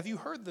 Have you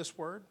heard this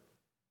word?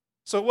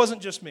 So it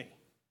wasn't just me.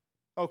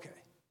 Okay.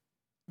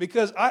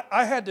 Because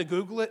I had to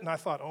Google it and I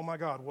thought, oh my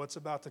God, what's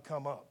about to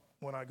come up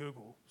when I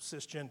Google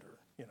cisgender,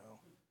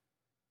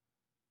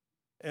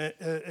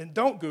 And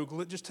don't Google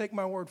it, just take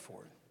my word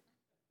for it.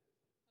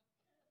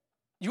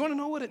 You want to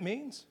know what it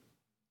means?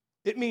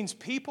 It means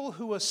people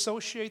who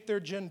associate their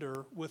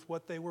gender with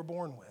what they were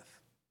born with.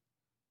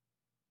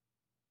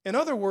 In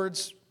other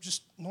words,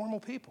 just normal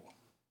people.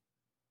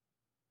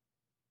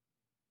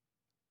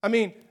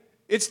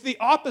 It's the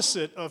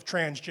opposite of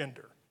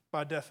transgender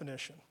by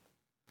definition.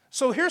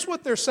 So here's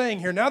what they're saying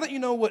here. Now that you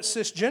know what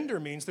cisgender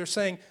means, they're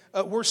saying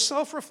we're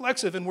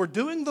self-reflexive and we're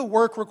doing the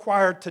work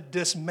required to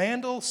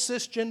dismantle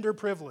cisgender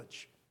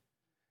privilege.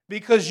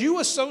 Because you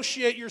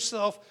associate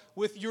yourself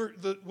with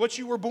what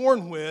you were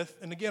born with,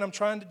 and again,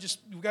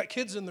 we've got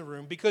kids in the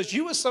room, because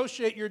you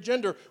associate your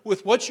gender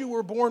with what you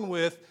were born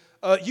with,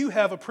 you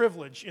have a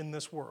privilege in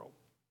this world.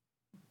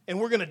 And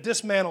we're going to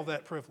dismantle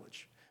that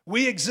privilege.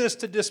 We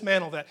exist to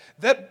dismantle that.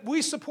 That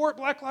we support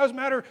Black Lives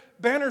Matter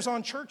banners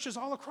on churches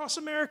all across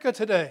America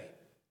today.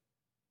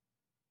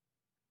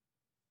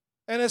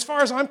 And as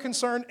far as I'm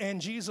concerned, and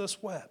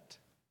Jesus wept.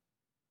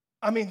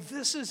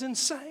 This is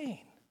insane.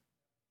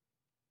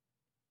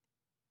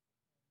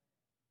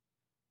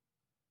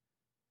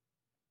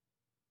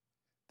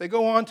 They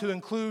go on to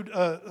include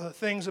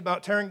things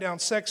about tearing down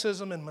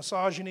sexism and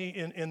misogyny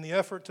in the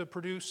effort to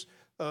produce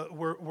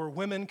where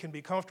women can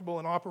be comfortable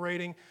in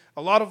operating.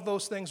 A lot of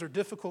those things are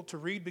difficult to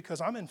read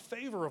because I'm in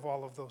favor of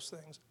all of those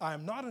things. I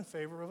am not in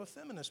favor of a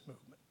feminist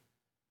movement.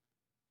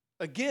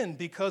 Again,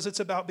 because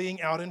it's about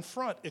being out in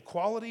front.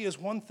 Equality is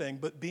one thing,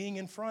 but being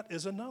in front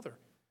is another.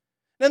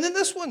 And then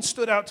this one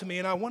stood out to me,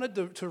 and I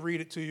wanted to read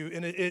it to you,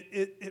 and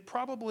it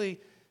probably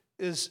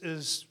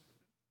is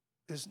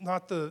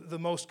not the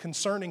most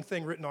concerning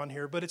thing written on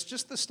here, but it's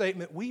just the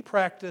statement, we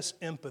practice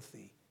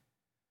empathy.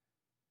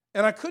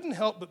 And I couldn't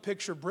help but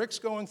picture bricks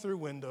going through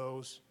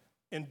windows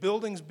and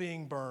buildings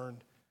being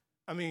burned.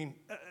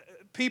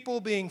 People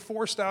being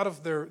forced out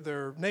of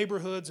their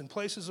neighborhoods and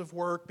places of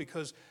work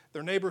because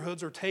their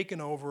neighborhoods are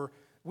taken over.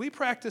 We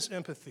practice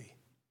empathy.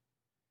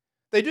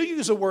 They do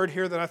use a word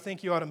here that I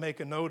think you ought to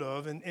make a note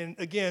of. And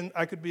again,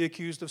 I could be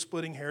accused of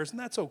splitting hairs, and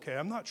that's okay.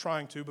 I'm not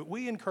trying to, but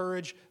we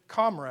encourage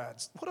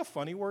comrades. What a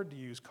funny word to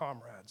use,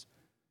 comrades.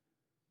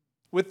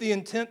 With the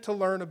intent to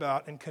learn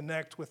about and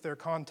connect with their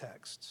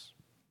contexts.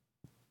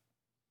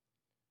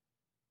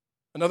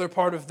 Another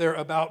part of their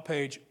About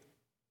page,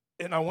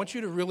 and I want you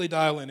to really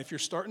dial in. If you're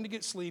starting to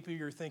get sleepy,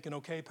 you're thinking,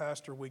 okay,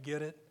 Pastor, we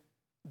get it.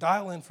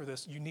 Dial in for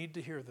this. You need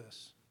to hear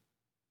this.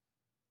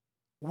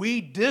 We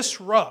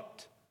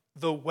disrupt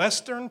the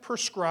Western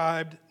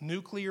prescribed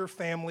nuclear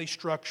family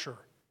structure.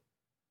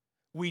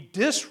 We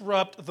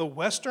disrupt the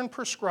Western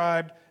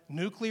prescribed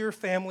nuclear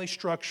family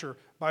structure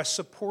by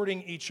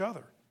supporting each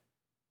other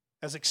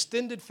as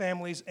extended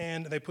families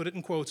and, they put it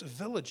in quotes,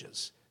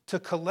 villages, to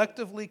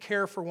collectively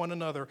care for one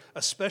another,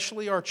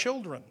 especially our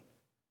children,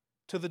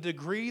 to the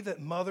degree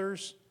that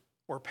mothers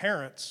or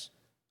parents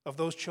of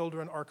those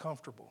children are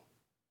comfortable.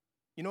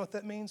 You know what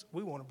that means?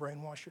 We want to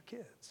brainwash your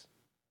kids.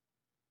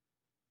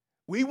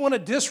 We want to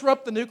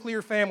disrupt the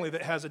nuclear family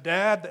that has a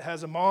dad, that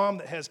has a mom,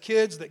 that has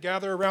kids, that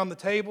gather around the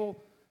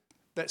table,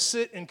 that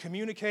sit and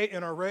communicate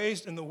and are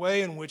raised in the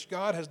way in which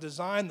God has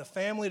designed the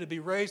family to be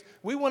raised.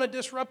 We want to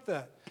disrupt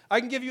that. I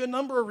can give you a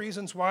number of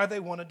reasons why they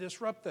want to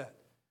disrupt that.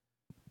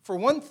 For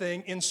one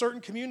thing, in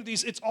certain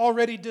communities, it's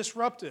already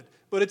disrupted,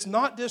 but it's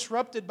not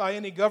disrupted by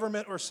any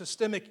government or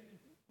systemic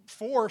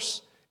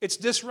force. It's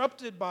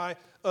disrupted by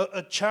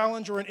a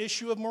challenge or an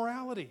issue of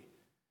morality.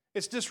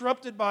 It's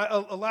disrupted by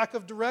a lack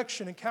of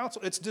direction and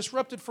counsel. It's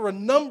disrupted for a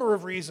number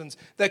of reasons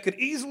that could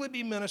easily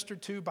be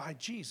ministered to by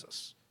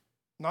Jesus,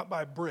 not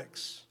by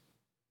bricks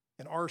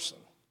and arson.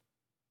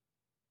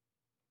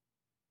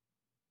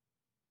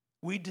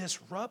 We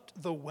disrupt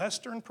the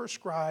Western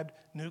prescribed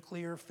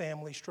nuclear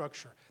family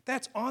structure.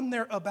 That's on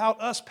their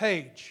About Us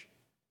page.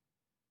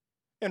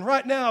 And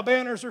right now,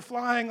 banners are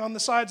flying on the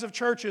sides of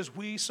churches.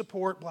 We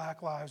support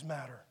Black Lives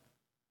Matter.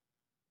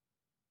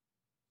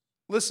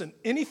 Listen,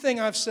 anything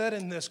I've said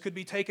in this could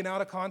be taken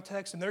out of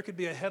context, and there could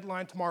be a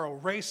headline tomorrow,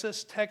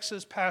 racist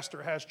Texas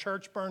pastor has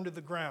church burned to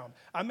the ground.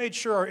 I made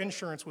sure our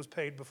insurance was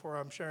paid before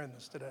I'm sharing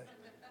this today.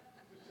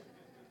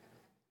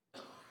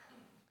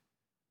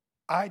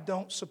 I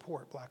don't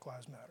support Black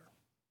Lives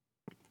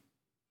Matter.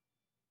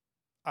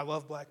 I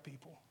love black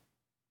people.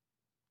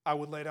 I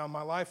would lay down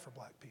my life for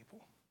black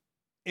people.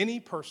 Any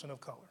person of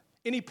color,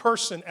 any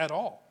person at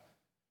all.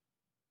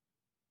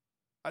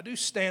 I do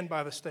stand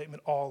by the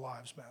statement, all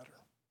lives matter.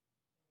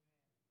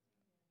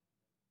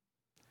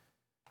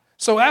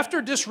 So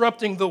after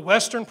disrupting the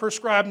Western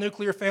prescribed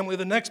nuclear family,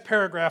 the next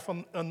paragraph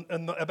on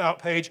the About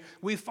page,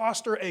 we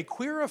foster a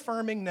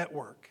queer-affirming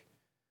network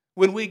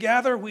When we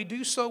gather, we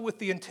do so with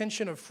the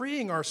intention of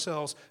freeing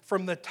ourselves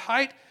from the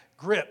tight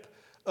grip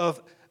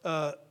of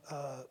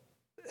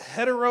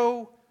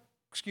heteronormative.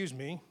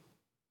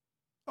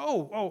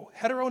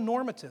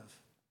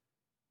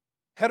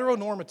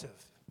 Heteronormative.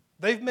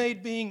 They've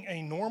made being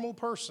a normal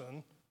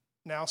person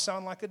now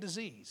sound like a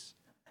disease.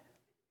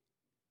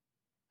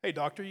 Hey,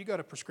 doctor, you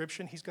got a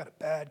prescription? He's got a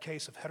bad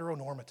case of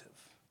heteronormative.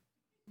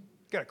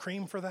 Got a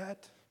cream for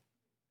that?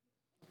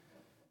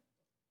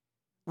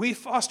 We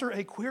foster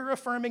a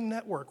queer-affirming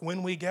network.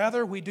 When we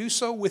gather, we do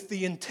so with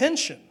the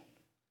intention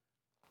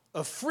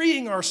of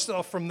freeing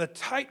ourselves from the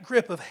tight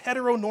grip of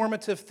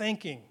heteronormative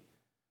thinking,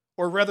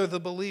 or rather the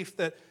belief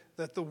that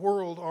the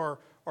world are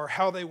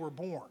how they were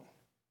born,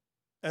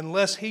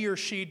 unless he or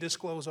she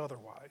disclose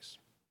otherwise.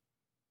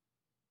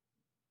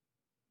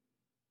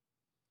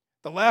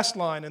 The last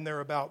line in their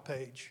About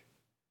page,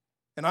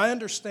 and I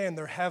understand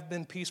there have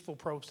been peaceful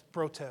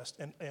protests,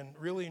 and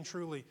really and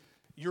truly,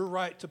 your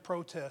right to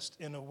protest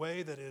in a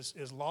way that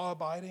is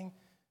law-abiding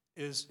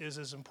is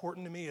as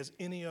important to me as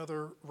any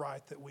other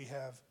right that we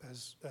have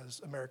as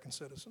American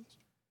citizens.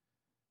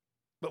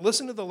 But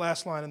listen to the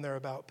last line in their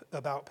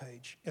About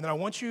page. And then I'm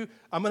going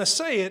to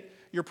say it,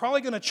 you're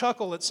probably going to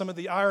chuckle at some of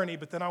the irony,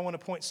 but then I want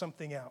to point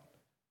something out.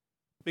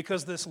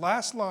 Because this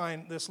last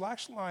line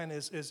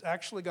is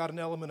actually got an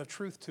element of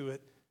truth to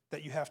it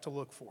that you have to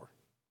look for.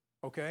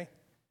 Okay?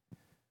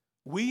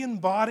 We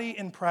embody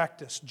and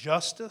practice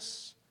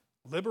justice,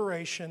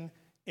 liberation,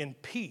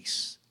 and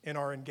peace in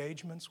our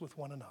engagements with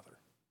one another.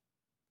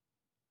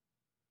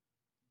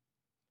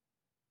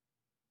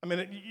 I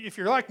mean, if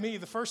you're like me,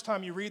 the first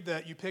time you read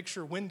that, you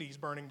picture Wendy's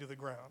burning to the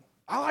ground.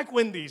 I like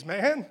Wendy's,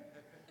 man.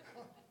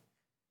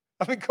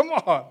 I mean, come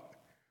on.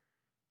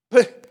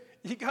 But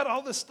you got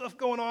all this stuff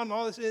going on, and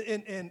all this,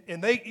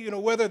 and they,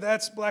 whether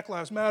that's Black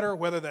Lives Matter,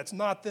 whether that's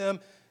not them,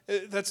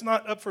 that's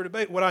not up for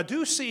debate. What I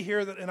do see here,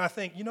 and I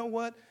think, you know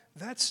what?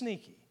 That's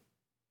sneaky.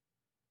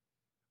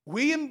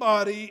 We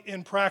embody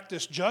and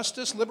practice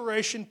justice,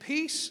 liberation,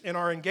 peace in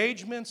our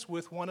engagements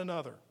with one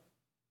another.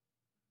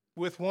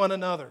 With one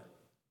another.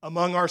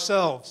 Among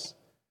ourselves.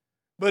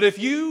 But if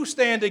you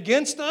stand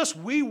against us,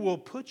 we will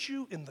put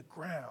you in the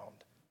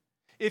ground.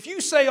 If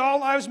you say all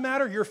lives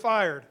matter, you're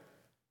fired.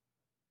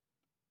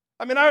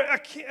 I mean, I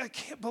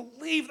can't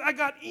believe I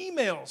got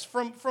emails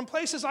from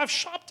places I've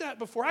shopped at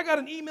before. I got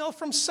an email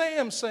from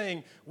Sam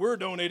saying, we're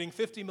donating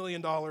 $50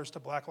 million to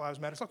Black Lives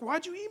Matter. It's like,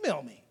 why'd you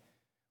email me?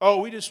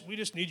 Oh, we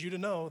just need you to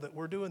know that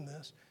we're doing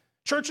this.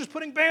 Churches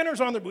putting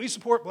banners on there, but we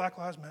support Black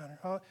Lives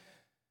Matter.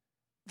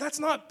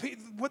 That's not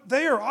what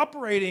they are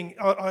operating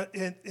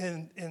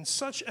in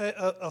such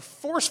a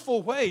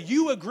forceful way.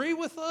 You agree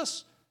with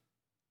us,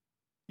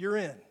 you're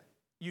in.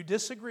 You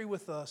disagree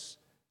with us,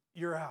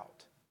 you're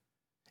out.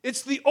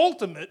 It's the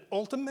ultimate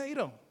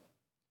ultimatum.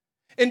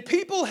 And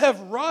people have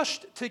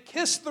rushed to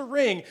kiss the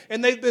ring,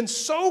 and they've been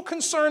so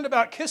concerned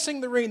about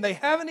kissing the ring, they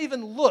haven't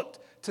even looked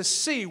to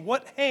see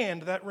what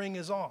hand that ring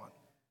is on.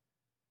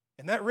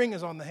 And that ring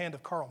is on the hand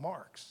of Karl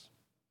Marx.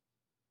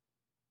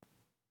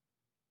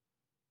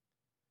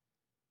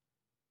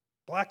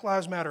 Black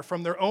Lives Matter,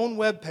 from their own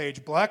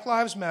webpage, Black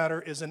Lives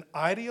Matter is an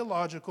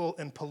ideological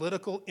and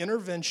political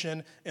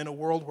intervention in a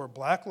world where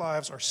black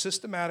lives are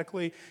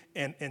systematically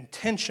and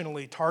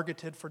intentionally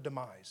targeted for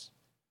demise.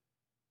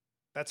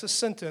 That's a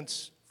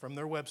sentence from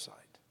their website.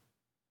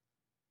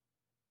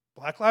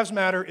 Black Lives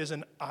Matter is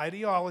an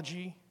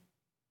ideological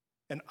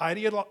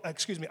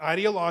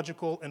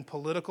and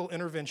political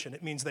intervention.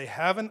 It means they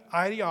have an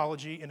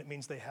ideology, and it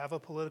means they have a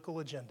political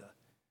agenda.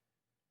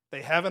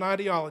 They have an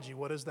ideology.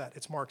 What is that?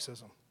 It's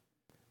Marxism.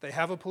 They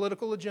have a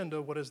political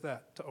agenda. What is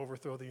that? To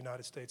overthrow the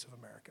United States of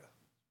America.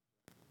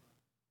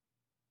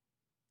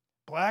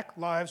 Black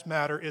Lives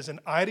Matter is an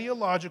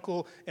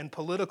ideological and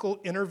political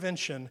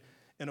intervention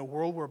in a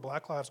world where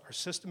black lives are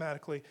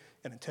systematically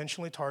and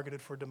intentionally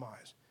targeted for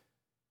demise.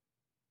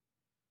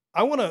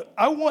 I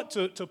want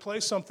to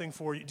play something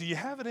for you. Do you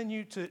have it in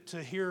you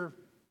to hear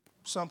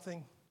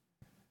something?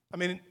 I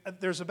mean,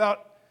 there's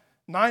about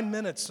 9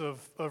 minutes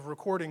of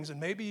recordings and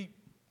maybe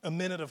a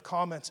minute of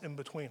comments in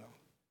between them.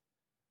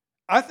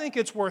 I think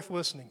it's worth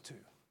listening to.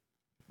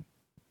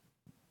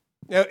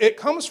 Now, it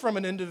comes from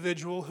an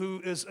individual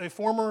who is a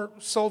former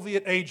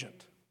Soviet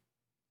agent,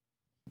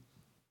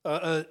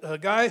 a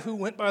guy who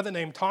went by the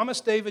name Thomas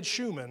David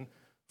Schuman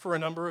for a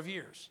number of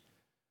years.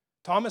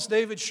 Thomas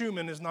David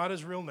Schuman is not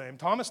his real name.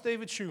 Thomas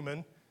David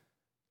Schuman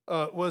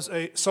was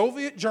a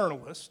Soviet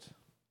journalist,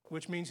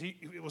 which means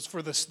it was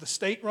for the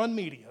state-run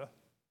media,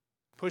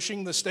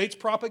 pushing the state's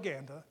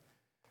propaganda.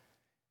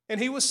 And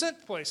he was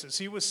sent places.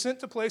 He was sent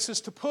to places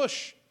to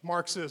push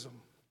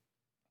Marxism,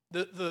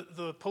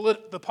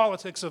 the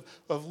politics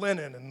of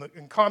Lenin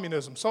and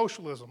communism,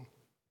 socialism.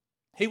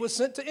 He was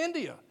sent to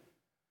India,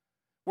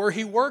 where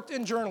he worked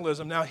in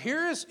journalism. Now,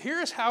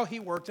 here's how he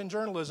worked in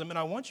journalism, and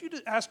I want you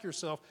to ask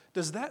yourself,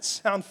 does that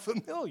sound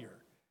familiar?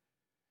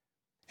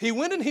 He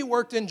went and he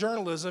worked in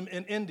journalism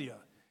in India.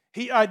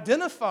 He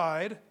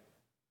identified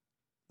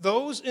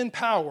those in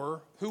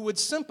power who would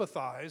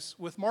sympathize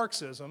with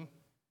Marxism,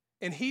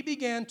 and he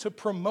began to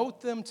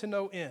promote them to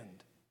no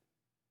end.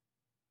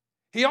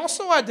 He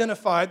also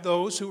identified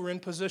those who were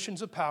in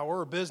positions of power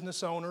or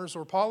business owners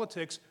or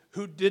politics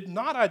who did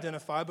not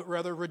identify but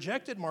rather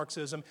rejected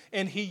Marxism,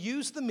 and he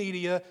used the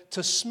media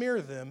to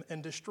smear them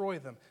and destroy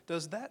them.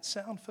 Does that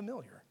sound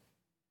familiar?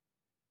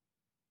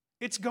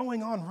 It's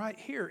going on right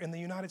here in the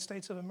United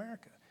States of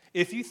America.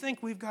 If you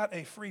think we've got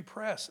a free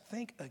press,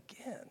 think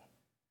again.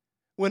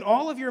 When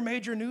all of your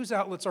major news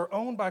outlets are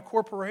owned by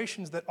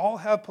corporations that all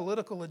have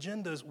political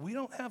agendas, we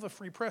don't have a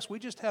free press. We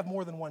just have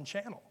more than one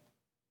channel.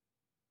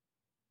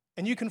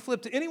 And you can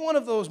flip to any one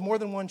of those more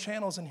than one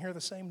channels and hear the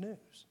same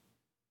news.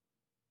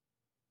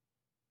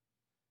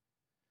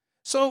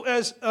 So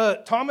as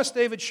Thomas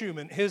David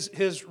Schumann,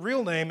 his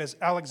real name is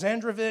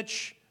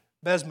Alexandrovich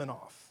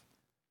Bezmenov.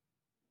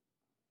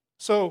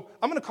 So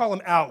I'm going to call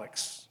him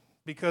Alex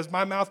because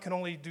my mouth can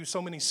only do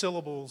so many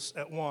syllables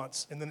at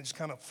once and then it just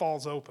kind of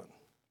falls open.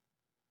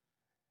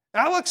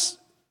 Alex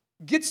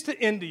gets to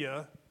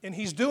India and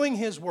he's doing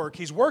his work.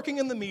 He's working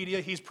in the media.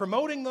 He's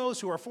promoting those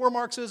who are for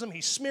Marxism.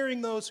 He's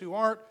smearing those who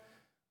aren't.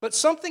 But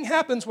something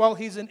happens while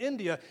he's in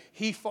India.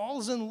 He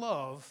falls in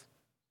love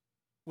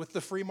with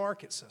the free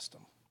market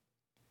system.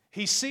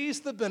 He sees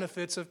the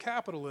benefits of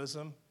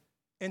capitalism,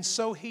 and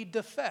so he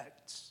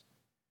defects.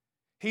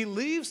 He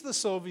leaves the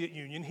Soviet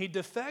Union, he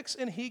defects,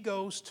 and he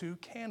goes to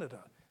Canada.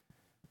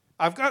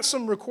 I've got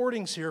some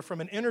recordings here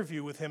from an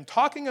interview with him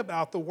talking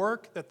about the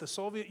work that the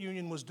Soviet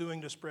Union was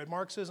doing to spread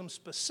Marxism,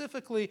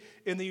 specifically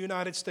in the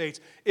United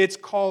States. It's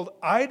called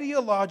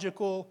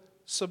ideological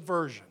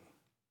subversion.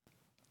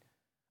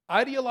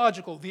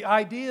 Ideological, the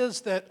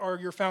ideas that are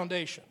your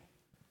foundation.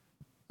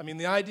 I mean,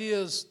 the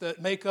ideas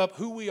that make up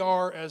who we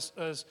are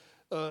as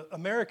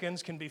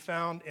Americans can be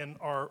found in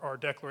our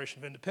Declaration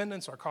of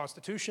Independence, our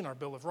Constitution, our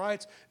Bill of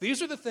Rights.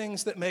 These are the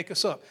things that make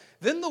us up.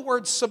 Then the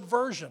word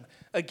subversion.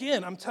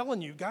 Again, I'm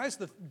telling you, guys,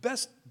 the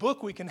best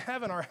book we can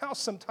have in our house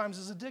sometimes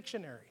is a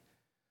dictionary.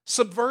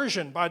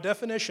 Subversion, by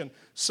definition.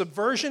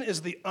 Subversion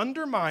is the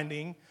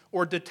undermining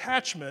or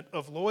detachment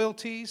of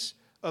loyalties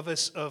of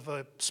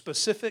a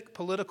specific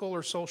political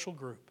or social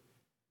group.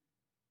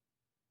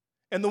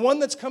 And the one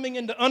that's coming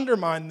in to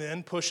undermine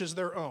then pushes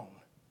their own.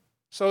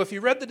 So if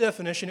you read the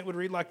definition, it would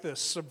read like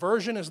this.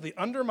 Subversion is the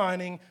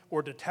undermining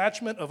or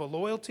detachment of a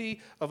loyalty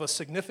of a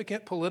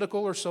significant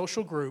political or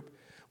social group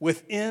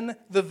within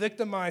the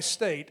victimized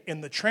state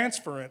in the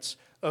transference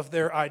of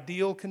their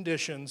ideal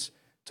conditions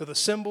to the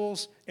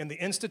symbols and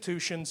the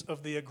institutions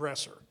of the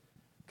aggressor.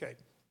 Okay,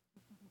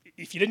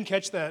 if you didn't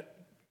catch that,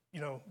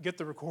 get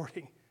the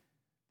recording.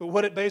 But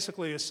what it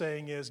basically is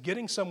saying is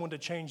getting someone to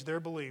change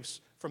their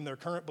beliefs from their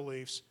current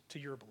beliefs to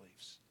your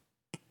beliefs.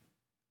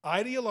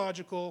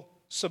 Ideological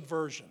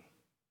subversion.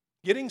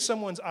 Getting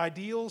someone's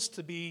ideals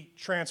to be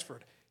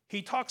transferred.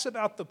 He talks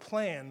about the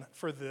plan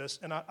for this,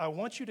 and I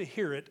want you to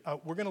hear it.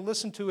 We're going to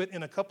listen to it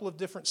in a couple of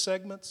different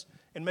segments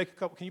and make a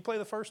couple. Can you play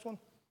the first one?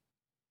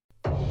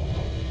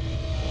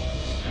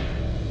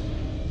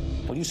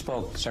 Well, you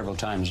spoke several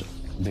times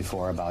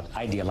before about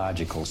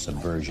ideological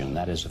subversion.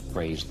 That is a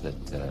phrase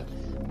that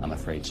I'm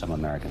afraid some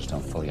Americans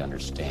don't fully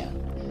understand.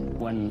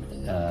 When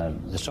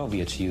the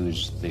Soviets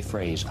used the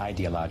phrase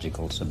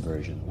ideological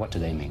subversion, what do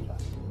they mean by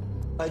it?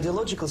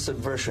 Ideological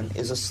subversion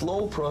is a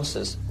slow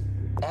process,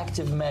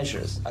 active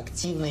measures,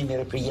 активные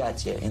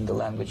мероприятия in the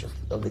language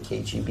of the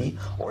KGB,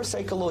 or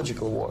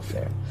psychological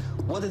warfare.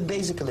 What it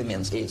basically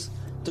means is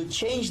to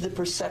change the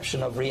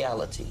perception of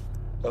reality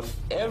of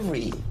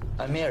every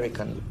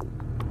American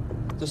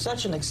to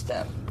such an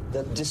extent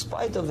that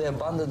despite of the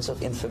abundance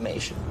of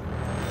information,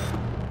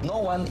 no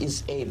one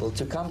is able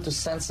to come to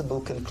sensible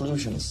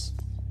conclusions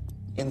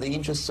in the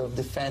interests of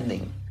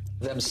defending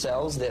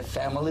themselves, their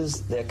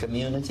families, their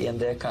community, and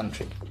their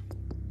country.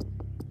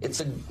 It's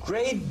a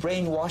great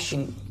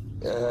brainwashing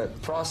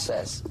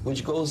process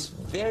which goes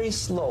very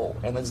slow,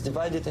 and it's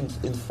divided in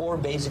 4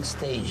 basic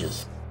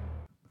stages.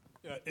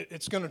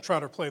 It's going to try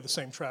to play the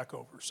same track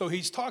over. So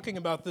he's talking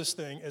about this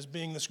thing as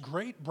being this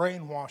great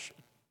brainwashing.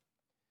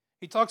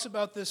 He talks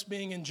about this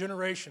being in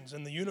generations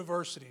in the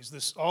universities.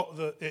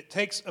 It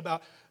takes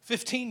about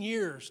 15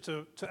 years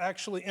to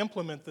actually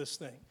implement this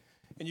thing.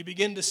 And you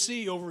begin to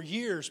see over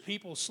years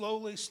people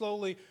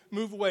slowly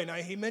move away. Now,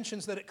 he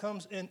mentions that it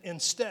comes in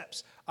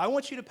steps. I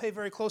want you to pay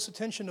very close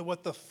attention to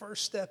what the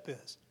first step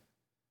is.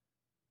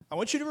 I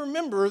want you to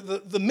remember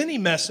the mini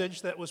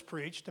message that was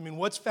preached. I mean,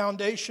 what's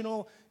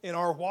foundational in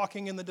our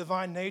walking in the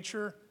divine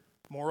nature?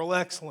 Moral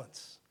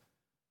excellence.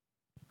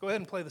 Go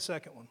ahead and play the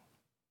second one.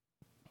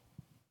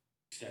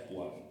 Step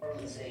 1.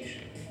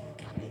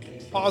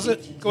 Pause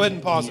it. Go ahead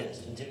and pause it.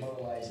 To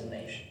demoralize a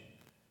nation.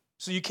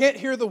 So you can't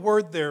hear the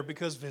word there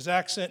because of his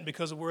accent and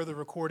because of where the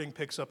recording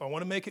picks up. I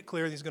want to make it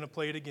clear, he's going to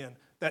play it again.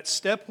 That's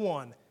step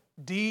 1,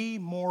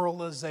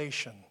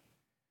 demoralization.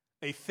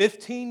 A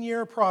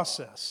 15-year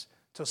process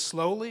to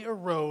slowly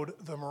erode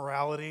the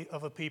morality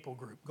of a people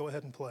group. Go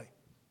ahead and play.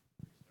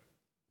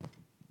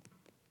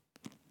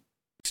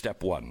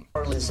 Step 1.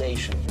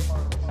 Demoralization.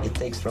 It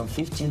takes from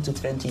 15 to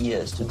 20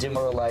 years to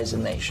demoralize a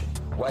nation.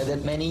 Why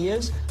that many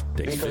years?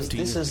 Takes because 15,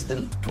 this is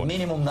the 20.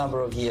 minimum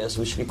number of years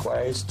which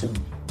requires to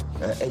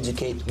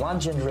educate one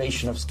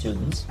generation of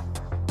students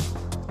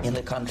in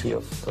the country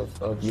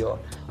of your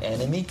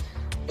enemy,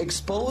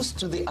 exposed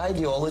to the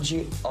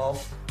ideology of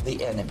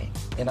the enemy.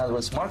 In other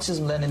words,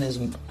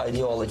 Marxism-Leninism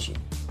ideology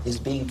is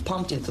being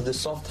pumped into the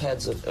soft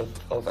heads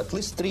of at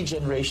least 3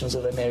 generations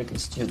of American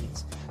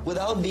students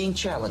without being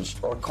challenged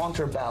or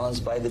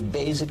counterbalanced by the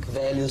basic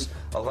values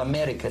of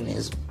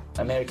Americanism,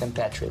 American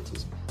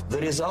patriotism. The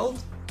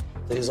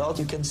result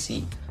you can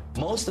see.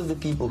 Most of the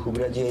people who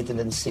graduated in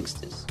the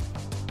 60s,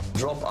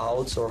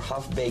 dropouts or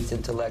half-baked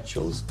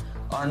intellectuals,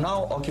 are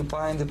now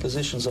occupying the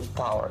positions of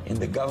power in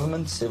the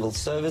government, civil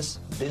service,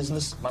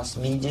 business, mass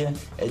media,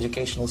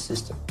 educational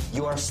system.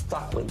 You are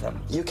stuck with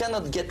them. You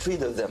cannot get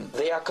rid of them.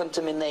 They are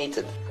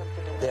contaminated.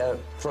 They are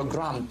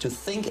programmed to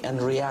think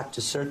and react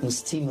to certain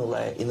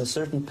stimuli in a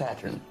certain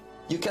pattern.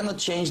 You cannot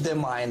change their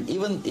mind,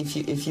 even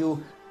if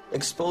you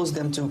expose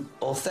them to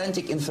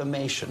authentic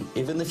information,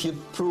 even if you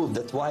prove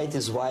that white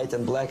is white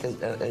and black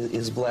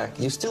is black.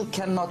 You still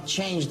cannot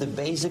change the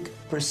basic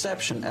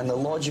perception and the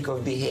logic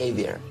of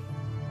behavior.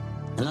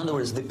 In other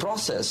words, the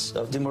process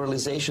of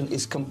demoralization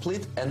is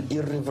complete and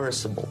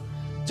irreversible.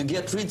 To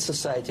get rid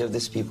society of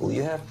these people,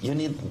 you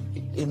need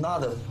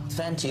another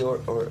 20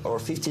 or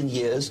 15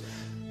 years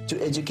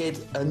to educate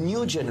a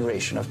new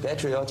generation of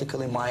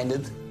patriotically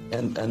minded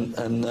and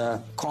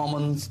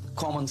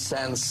common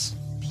sense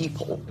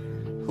people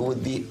who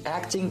would be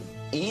acting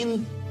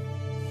in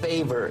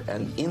favor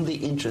and in the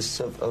interests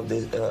of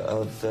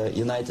the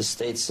United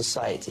States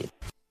society.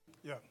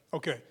 Yeah,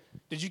 okay.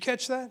 Did you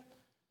catch that?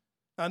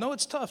 I know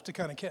it's tough to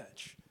kind of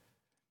catch.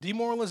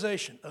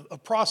 Demoralization, a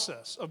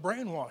process of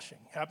brainwashing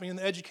happening in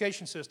the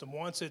education system.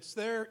 Once it's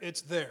there,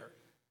 it's there.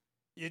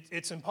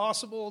 It's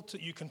impossible to,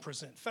 you can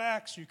present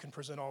facts, you can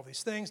present all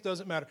these things,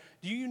 doesn't matter.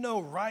 Do you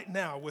know right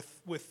now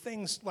with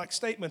things like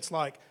statements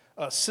like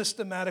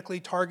systematically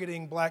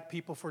targeting black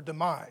people for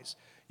demise,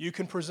 you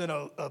can present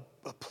a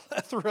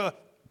plethora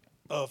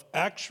of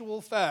actual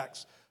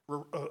facts,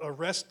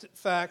 arrest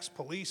facts,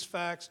 police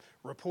facts,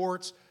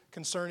 reports,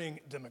 concerning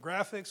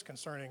demographics,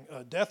 concerning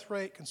death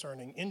rate,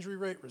 concerning injury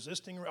rate,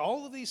 resisting rate,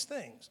 all of these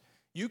things.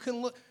 You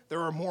can look,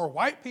 there are more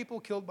white people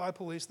killed by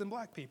police than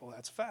black people,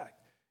 that's a fact.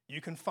 You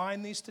can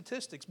find these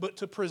statistics, but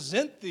to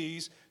present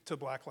these to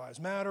Black Lives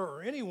Matter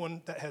or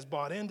anyone that has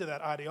bought into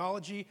that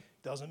ideology,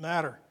 doesn't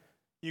matter.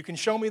 You can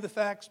show me the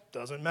facts,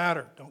 doesn't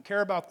matter. Don't care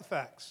about the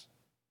facts.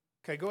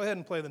 Okay, go ahead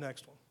and play the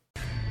next one.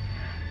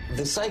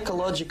 The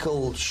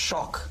psychological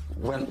shock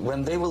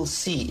when they will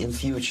see in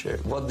future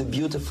what the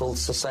beautiful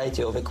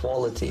society of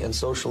equality and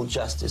social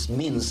justice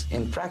means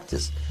in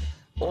practice,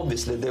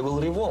 obviously they will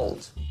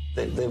revolt.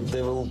 They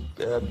will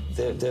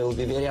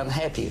be very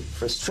unhappy,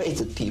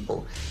 frustrated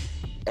people.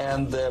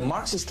 And the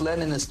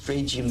Marxist-Leninist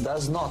regime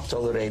does not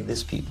tolerate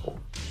these people.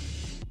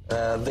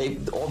 They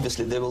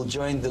will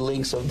join the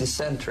links of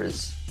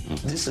dissenters,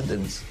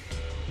 dissidents.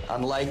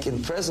 Unlike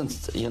in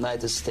present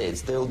United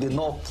States, there will be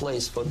no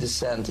place for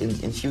dissent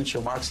in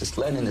future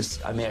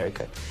Marxist-Leninist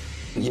America.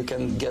 You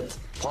can get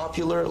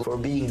popular for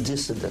being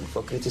dissident,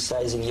 for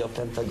criticizing your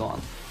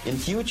Pentagon. In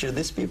future,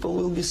 these people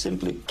will be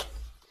simply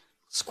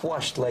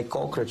squashed like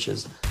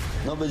cockroaches.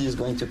 Nobody is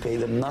going to pay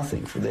them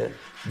nothing for their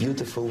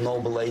beautiful,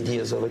 noble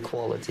ideas of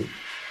equality.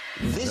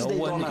 This they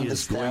don't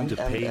understand,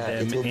 and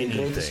it will be the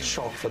greatest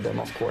shock for them,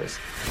 of course.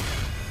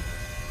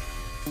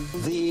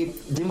 The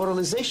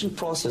demoralization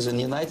process in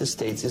the United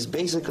States is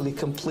basically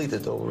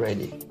completed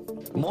already.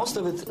 Most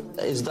of it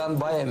is done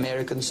by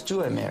Americans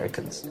to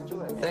Americans,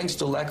 thanks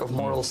to lack of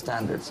moral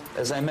standards.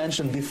 As I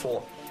mentioned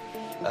before,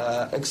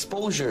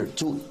 exposure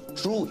to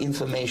true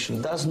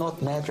information does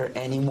not matter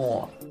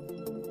anymore.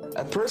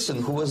 A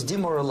person who was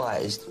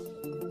demoralized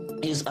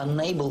is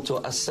unable to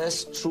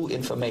assess true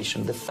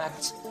information. The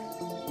facts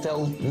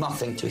tell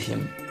nothing to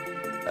him.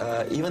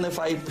 Even if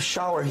I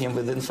shower him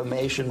with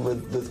information,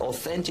 with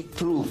authentic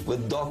proof,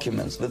 with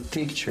documents, with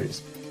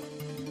pictures,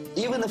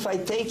 even if I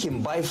take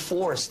him by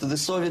force to the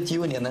Soviet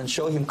Union and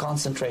show him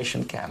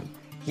concentration camp,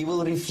 he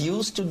will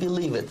refuse to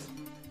believe it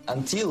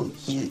until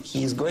he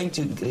is going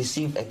to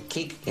receive a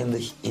kick in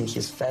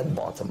his fat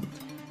bottom.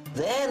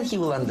 Then he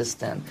will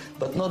understand,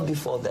 but not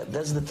before that.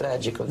 That's the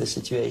tragic of the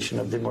situation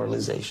of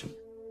demoralization.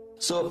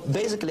 So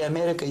basically,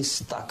 America is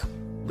stuck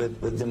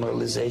with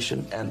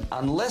demoralization, and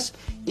unless,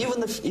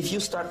 even if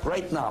you start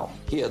right now,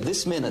 here,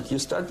 this minute, you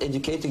start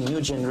educating new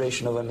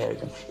generation of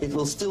Americans, it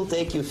will still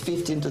take you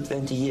 15 to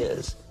 20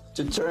 years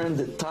to turn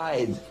the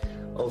tide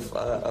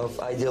of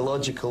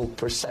ideological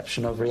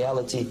perception of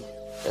reality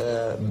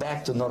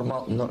back to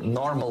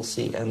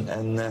normalcy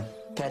and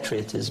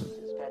patriotism.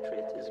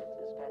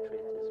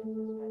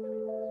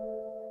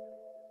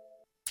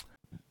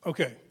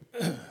 Okay,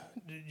 do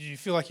you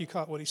feel like you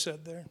caught what he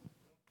said there?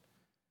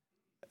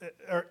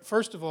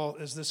 First of all,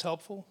 is this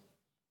helpful?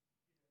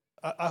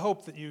 I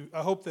hope that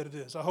it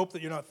is. I hope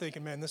that you're not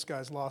thinking, man, this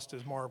guy's lost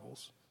his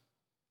marbles.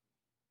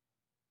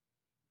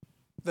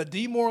 The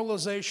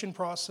demoralization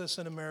process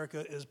in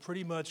America is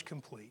pretty much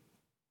complete.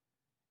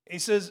 He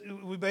says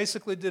we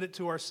basically did it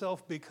to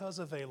ourselves because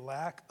of a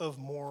lack of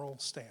moral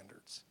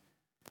standards.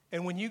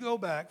 And when you go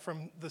back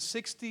from the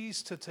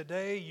 60s to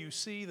today, you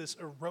see this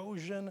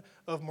erosion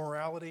of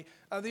morality.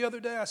 The other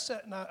day I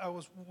sat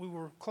and we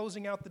were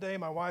closing out the day,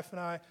 my wife and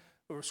I,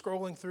 we were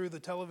scrolling through the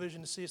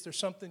television to see if there's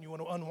something you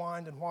want to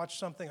unwind and watch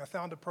something. I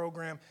found a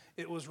program.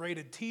 It was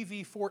rated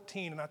TV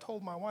 14, and I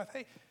told my wife,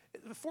 hey,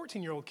 the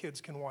 14-year-old kids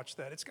can watch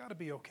that. It's got to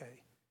be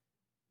okay.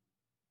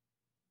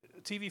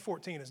 TV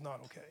 14 is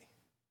not okay.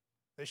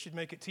 They should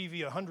make it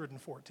TV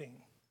 114.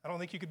 I don't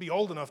think you could be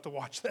old enough to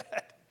watch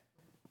that.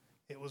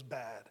 It was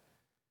bad.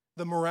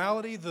 The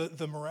morality,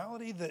 the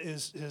morality that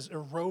is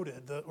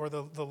eroded,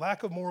 the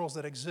lack of morals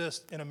that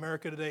exist in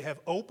America today have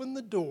opened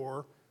the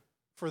door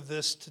for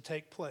this to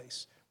take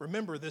place.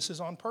 Remember, this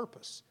is on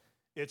purpose.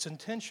 It's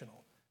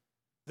intentional.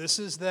 This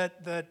is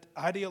that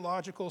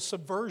ideological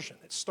subversion.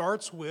 It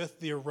starts with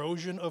the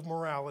erosion of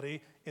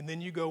morality, and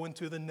then you go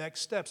into the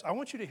next steps. I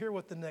want you to hear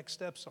what the next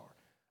steps are.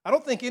 I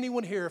don't think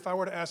anyone here, if I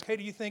were to ask, hey,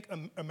 do you think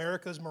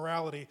America's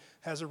morality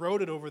has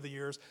eroded over the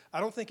years? I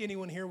don't think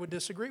anyone here would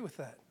disagree with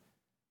that.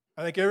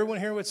 I think everyone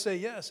here would say,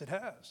 yes, it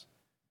has.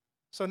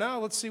 So now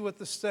let's see what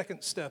the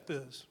second step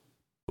is.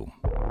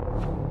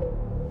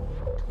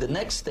 The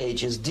next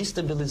stage is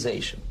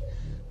destabilization.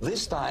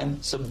 This time,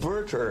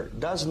 subverter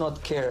does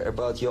not care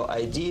about your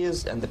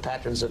ideas and the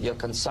patterns of your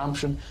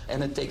consumption,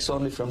 and it takes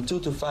only from 2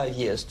 to 5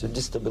 years to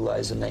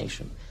destabilize a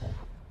nation.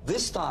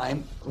 This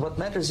time, what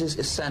matters is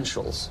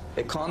essentials: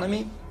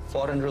 economy,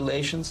 foreign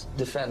relations,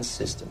 defense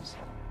systems.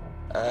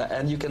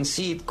 And you can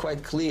see it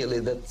quite clearly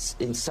that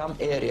in some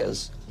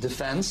areas,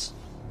 defense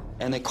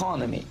and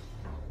economy,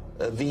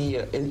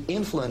 the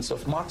influence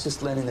of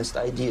Marxist-Leninist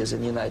ideas in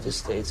the United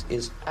States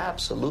is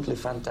absolutely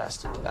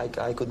fantastic.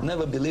 I could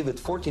never believe it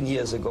 14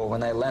 years ago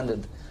when I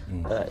landed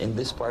in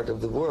this part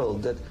of the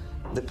world that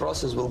the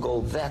process will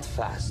go that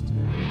fast.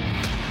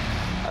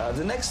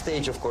 The next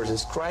stage, of course,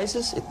 is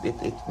crisis.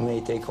 It may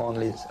take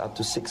only up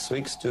to 6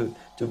 weeks to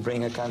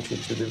bring a country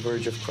to the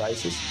verge of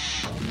crisis.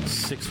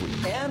 6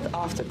 weeks. And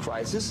after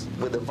crisis,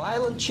 with a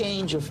violent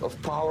change of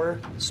power,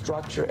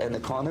 structure, and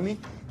economy,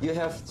 you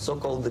have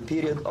so-called the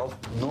period of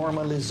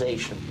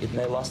normalization. It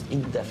may last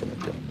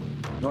indefinitely.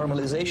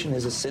 Normalization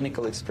is a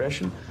cynical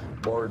expression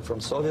borrowed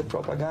from Soviet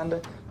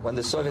propaganda. When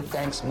the Soviet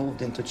tanks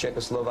moved into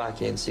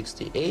Czechoslovakia in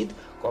 '68,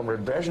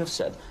 Comrade Brezhnev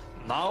said,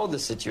 now the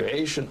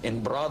situation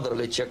in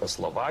brotherly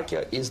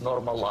Czechoslovakia is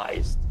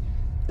normalized.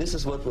 This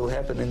is what will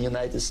happen in the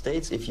United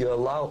States if you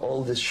allow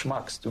all these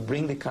schmucks to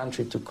bring the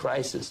country to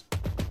crisis,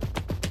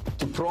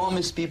 to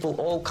promise people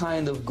all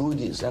kind of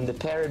goodies and the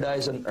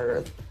paradise on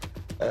earth,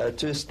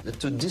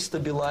 to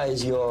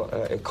destabilize your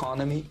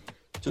economy,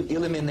 to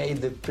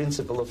eliminate the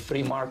principle of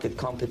free market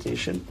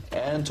competition,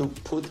 and to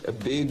put a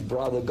big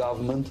brother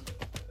government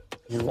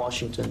in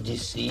Washington,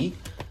 D.C.,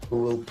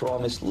 who will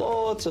promise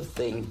lots of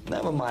things,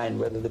 never mind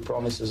whether the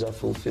promises are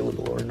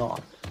fulfillable or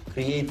not.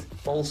 Create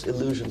false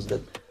illusions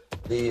that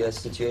the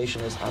situation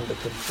is under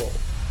control.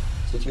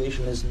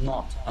 Situation is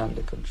not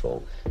under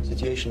control.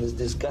 Situation is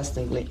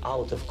disgustingly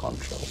out of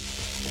control.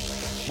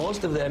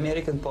 Most of the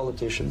American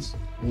politicians,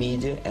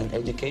 media, and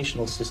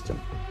educational system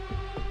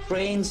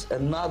trains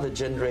another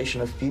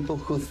generation of people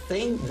who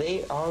think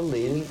they are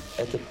living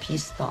at a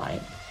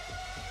peacetime.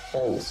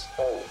 False.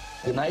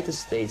 The United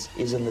States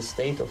is in a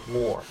state of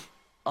war.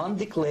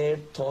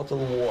 Undeclared total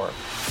war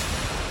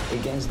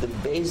against the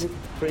basic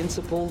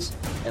principles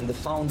and the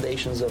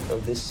foundations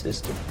of this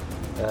system.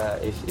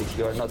 If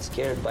you are not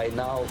scared by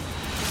now,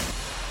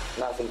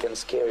 nothing can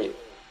scare you.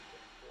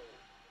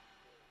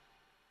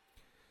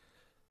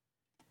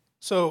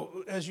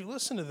 So as you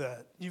listen to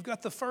that, you've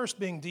got the first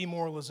being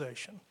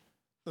demoralization.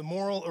 The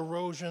moral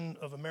erosion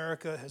of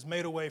America has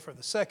made a way for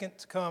the second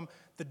to come,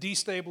 the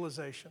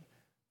destabilization.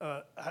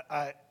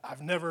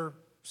 I've never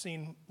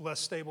seen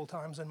less stable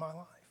times in my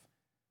life.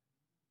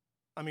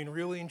 I mean,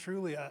 really and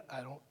truly,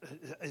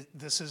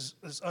 this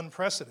is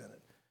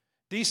unprecedented.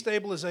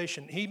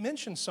 Destabilization. He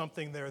mentioned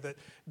something there that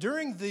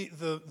during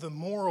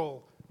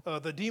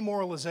the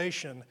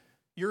demoralization,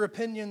 your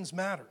opinions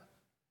matter.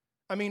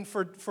 I mean,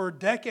 for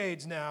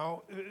decades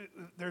now,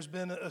 there's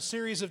been a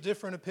series of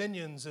different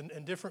opinions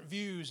and different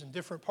views and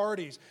different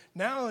parties.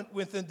 Now,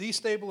 with the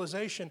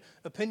destabilization,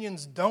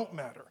 opinions don't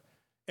matter.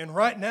 And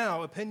right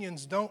now,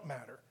 opinions don't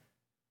matter.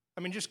 I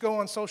mean, just go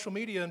on social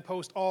media and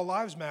post all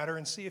lives matter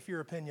and see if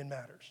your opinion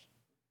matters.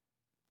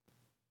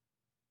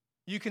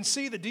 You can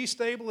see the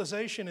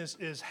destabilization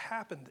is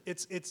happened.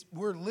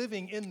 We're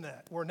living in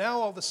that. Where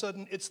now all of a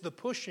sudden it's the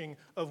pushing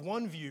of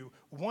one view,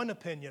 one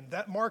opinion.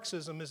 That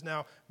Marxism is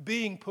now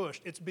being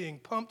pushed. It's being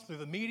pumped through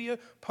the media,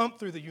 pumped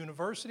through the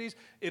universities.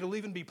 It'll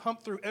even be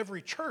pumped through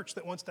every church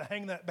that wants to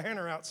hang that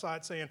banner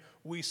outside saying,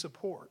 we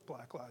support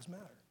Black Lives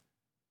Matter.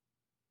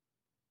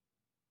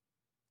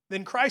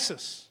 Then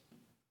crisis.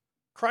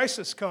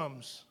 Crisis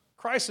comes.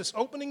 Crisis,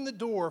 opening the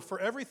door for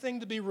everything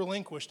to be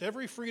relinquished,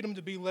 every freedom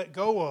to be let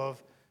go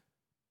of.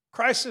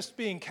 Crisis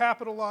being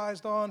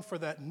capitalized on for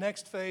that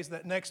next phase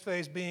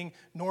being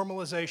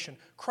normalization.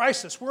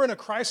 Crisis, we're in a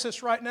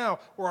crisis right now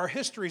where our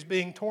history is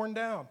being torn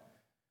down.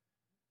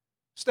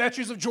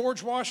 Statues of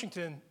George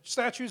Washington,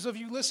 statues of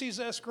Ulysses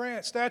S.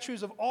 Grant,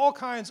 statues of all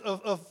kinds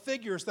of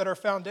figures that are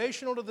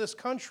foundational to this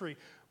country.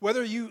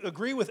 Whether you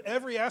agree with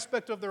every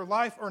aspect of their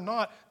life or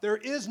not, there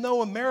is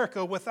no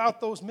America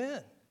without those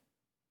men.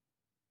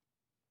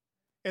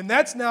 And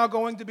that's now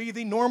going to be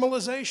the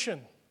normalization.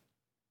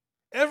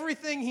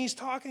 Everything he's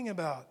talking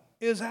about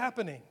is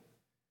happening.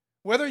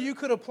 Whether you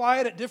could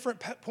apply it at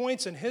different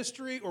points in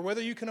history or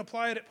whether you can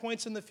apply it at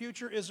points in the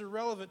future is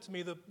irrelevant to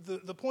me.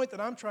 The point that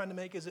I'm trying to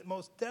make is it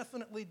most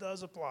definitely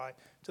does apply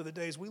to the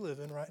days we live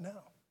in right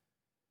now.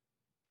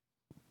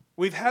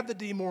 We've had the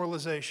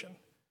demoralization.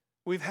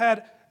 We've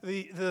had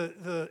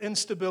the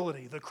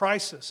instability, the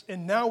crisis,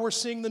 and now we're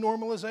seeing the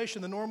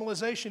normalization. The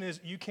normalization is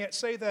you can't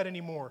say that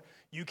anymore.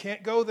 You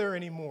can't go there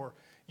anymore.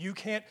 You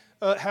can't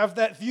have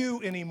that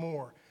view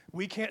anymore.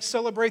 We can't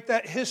celebrate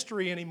that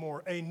history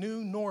anymore. A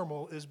new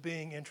normal is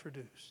being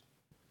introduced.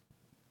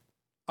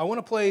 I want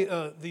to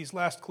play these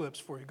last clips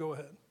for you. Go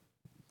ahead.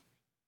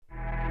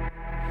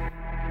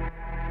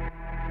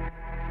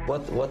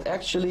 What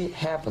actually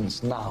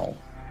happens now,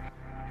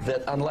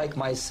 that unlike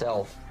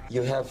myself,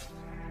 you have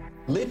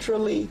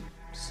literally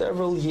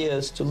several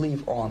years to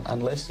live on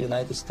unless the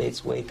United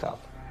States wake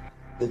up.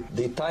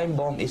 The time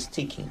bomb is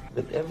ticking.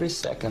 With every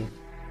second,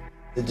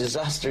 the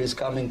disaster is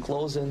coming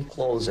closer and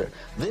closer.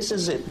 This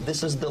is it.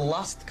 This is the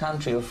last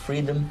country of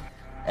freedom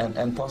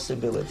and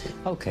possibility.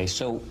 Okay,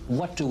 so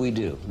what do we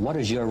do? What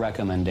is your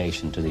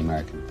recommendation to the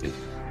American people?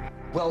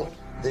 Well,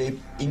 the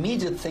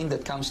immediate thing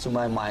that comes to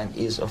my mind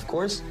is, of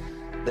course,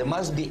 there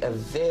must be a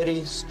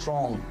very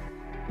strong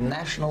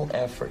national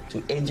effort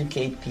to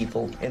educate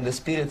people in the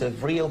spirit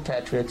of real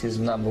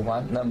patriotism, number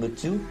one. Number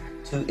two,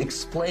 to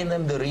explain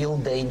them the real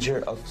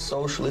danger of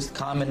socialist,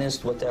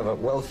 communist, whatever,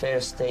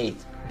 welfare state,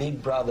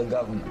 big brother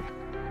government.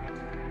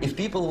 If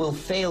people will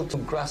fail to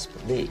grasp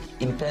the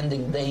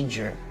impending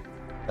danger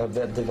of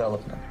that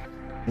development,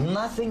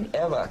 nothing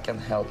ever can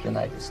help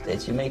United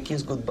States. You may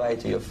kiss goodbye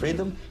to your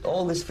freedom,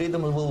 all this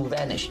freedom will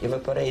vanish,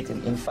 evaporate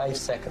in 5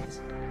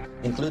 seconds,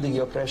 including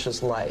your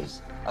precious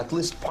lives. At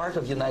least part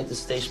of United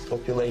States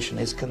population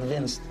is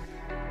convinced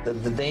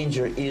that the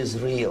danger is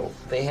real.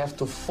 They have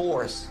to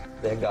force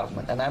their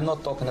government. And I'm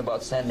not talking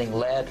about sending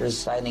letters,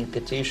 signing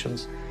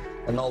petitions,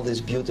 and all this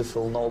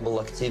beautiful,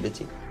 noble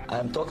activity.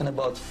 I'm talking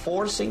about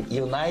forcing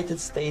United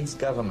States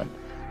government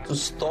to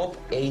stop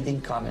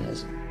aiding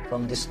communism,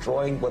 from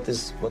destroying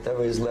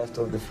whatever is left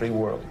of the free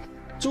world.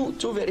 Two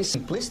very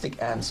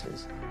simplistic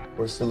answers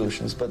or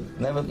solutions, but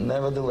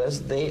nevertheless,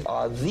 they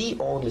are the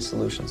only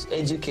solutions.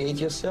 Educate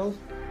yourself,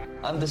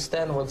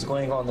 understand what's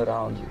going on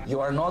around you. You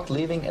are not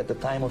living at the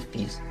time of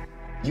peace.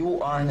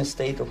 You are in a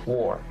state of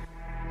war.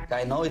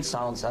 I know it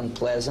sounds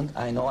unpleasant.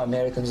 I know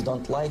Americans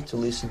don't like to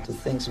listen to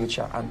things which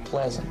are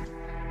unpleasant.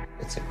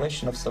 It's a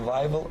question of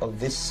survival of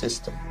this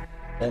system.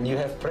 And you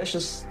have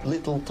precious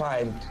little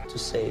time to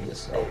save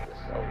yourself.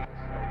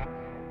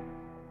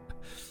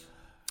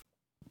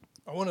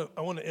 I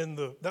want to end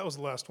that was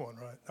the last one,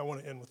 right? I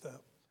want to end with that.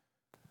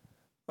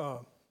 I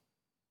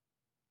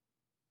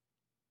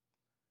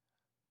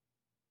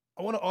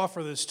want to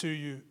offer this to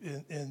you,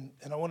 and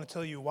I want to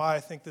tell you why I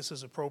think this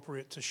is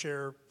appropriate to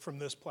share from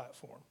this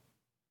platform.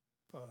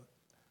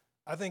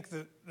 I think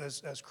that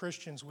as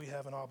Christians, we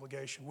have an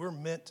obligation. We're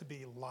meant to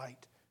be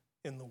light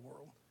in the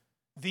world,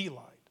 the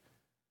light.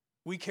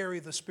 We carry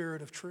the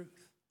spirit of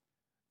truth.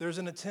 There's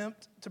an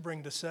attempt to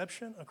bring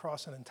deception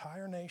across an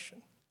entire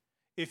nation.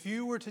 If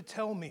you were to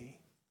tell me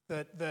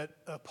that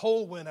a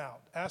poll went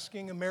out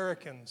asking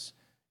Americans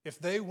if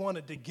they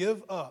wanted to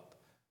give up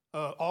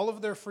all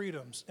of their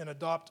freedoms and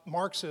adopt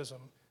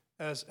Marxism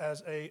as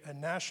a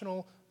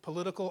national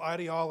political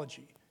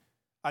ideology,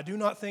 I do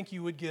not think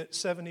you would get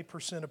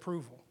 70%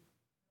 approval.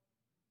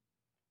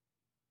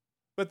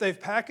 But they've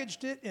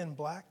packaged it in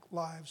Black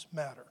Lives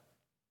Matter,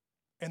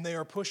 and they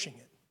are pushing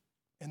it,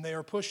 and they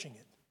are pushing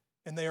it,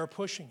 and they are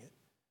pushing it.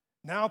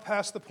 Now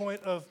past the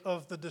point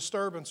of the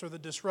disturbance or the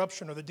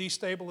disruption or the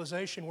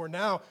destabilization, where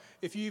now,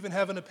 if you even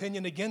have an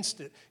opinion against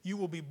it, you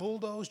will be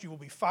bulldozed, you will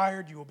be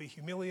fired, you will be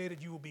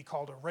humiliated, you will be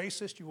called a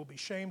racist, you will be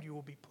shamed, you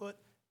will be put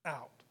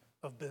out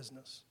of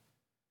business.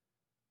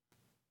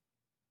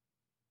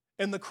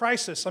 And the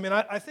crisis,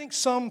 I think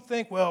some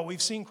think, well,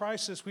 we've seen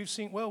crisis, we've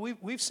seen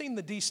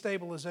the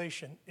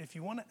destabilization. If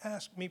you want to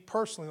ask me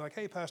personally, like,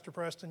 hey, Pastor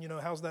Preston,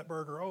 how's that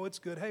burger? Oh, it's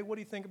good. Hey, what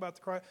do you think about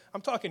the crisis?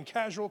 I'm talking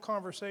casual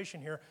conversation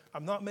here.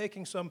 I'm not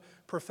making some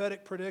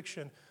prophetic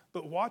prediction,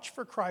 but watch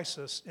for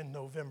crisis in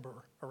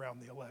November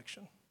around the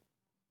election.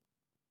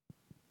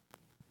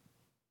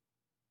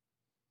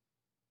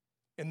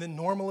 And then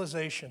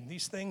normalization,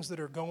 these things that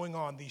are going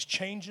on, these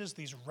changes,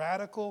 these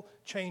radical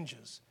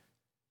changes,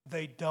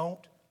 they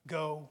don't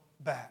go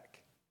back.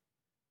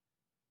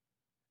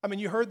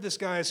 You heard this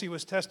guy as he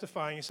was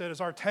testifying. He said,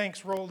 as our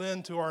tanks rolled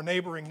into our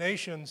neighboring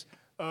nations,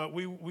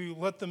 we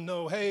let them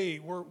know, hey,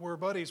 we're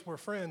buddies, we're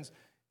friends.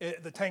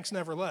 The tanks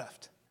never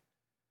left.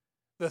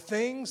 The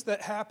things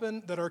that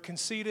happen that are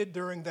conceded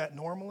during that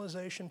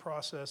normalization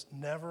process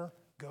never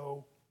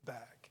go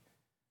back.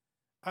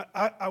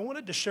 I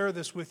wanted to share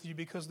this with you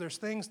because there's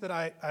things that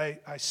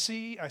I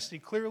see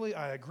clearly,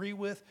 I agree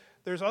with.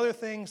 There's other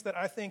things that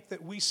I think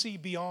that we see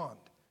beyond.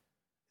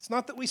 It's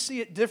not that we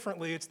see it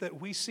differently, it's that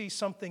we see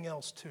something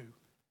else too.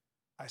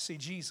 I see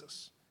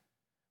Jesus.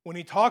 When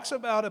he talks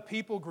about a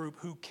people group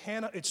who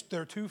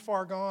they're too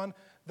far gone,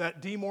 that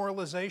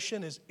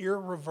demoralization is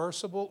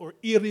irreversible or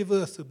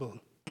irreversible,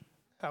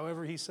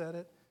 however he said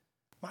it.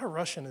 My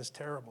Russian is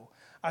terrible.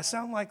 I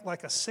sound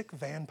like a sick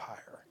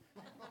vampire.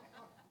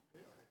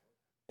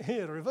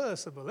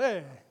 Irreversible,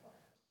 eh?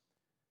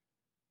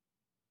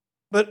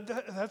 But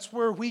that's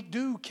where we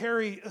do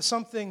carry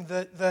something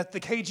that the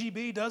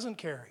KGB doesn't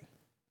carry.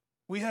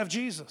 We have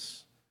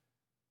Jesus.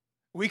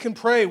 We can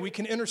pray, we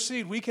can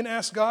intercede, we can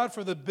ask God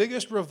for the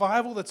biggest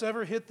revival that's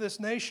ever hit this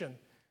nation,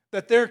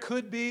 that there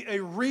could be a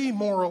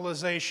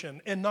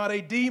remoralization and not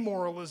a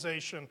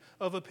demoralization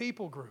of a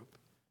people group.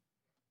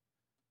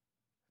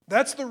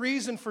 That's the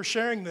reason for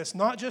sharing this,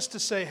 not just to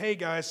say, hey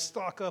guys,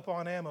 stock up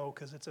on ammo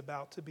because it's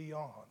about to be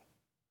on.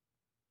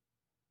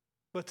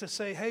 But to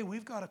say, hey,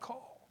 we've got a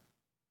call,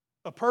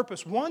 a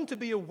purpose. One, to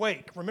be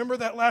awake. Remember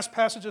that last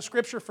passage of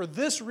Scripture? For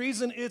this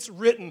reason it's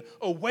written,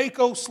 awake,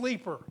 O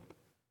sleeper.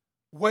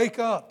 Wake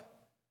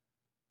up.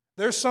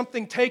 There's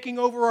something taking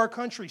over our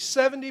country.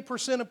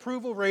 70%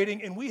 approval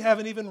rating, and we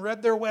haven't even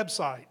read their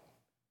website.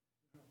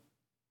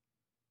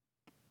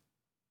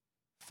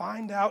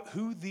 Find out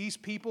who these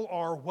people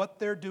are, what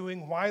they're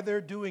doing, why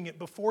they're doing it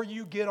before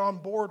you get on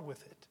board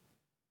with it.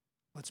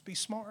 Let's be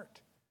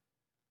smart.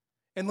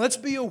 And let's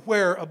be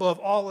aware, above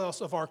all else,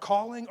 of our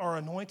calling, our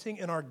anointing,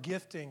 and our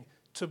gifting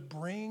to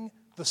bring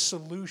the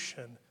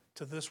solution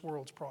to this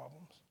world's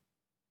problems.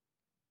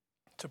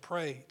 To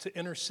pray, to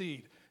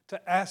intercede,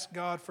 to ask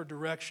God for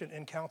direction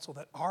and counsel,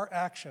 that our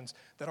actions,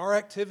 that our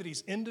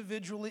activities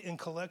individually and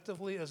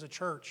collectively as a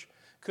church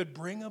could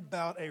bring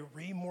about a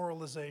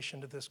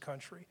remoralization to this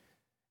country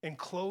and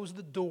close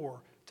the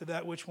door to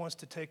that which wants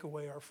to take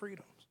away our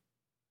freedoms.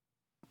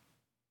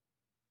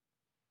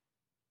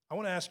 I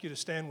want to ask you to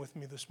stand with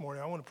me this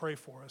morning. I want to pray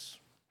for us.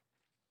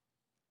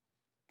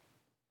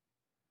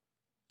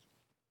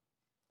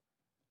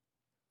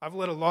 I've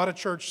led a lot of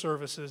church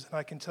services, and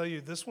I can tell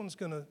you this one's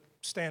going to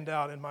stand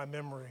out in my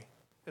memory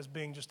as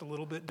being just a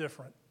little bit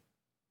different.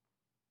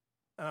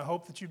 And I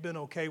hope that you've been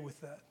okay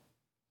with that.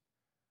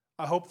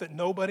 I hope that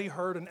nobody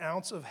heard an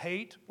ounce of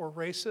hate or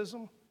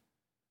racism.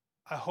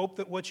 I hope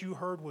that what you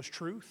heard was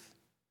truth.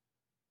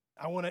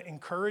 I want to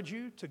encourage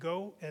you to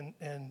go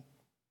and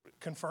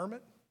confirm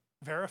it,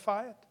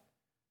 verify it.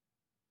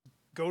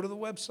 Go to the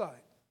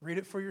website, read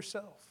it for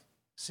yourself.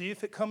 See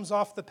if it comes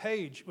off the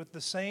page with the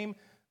same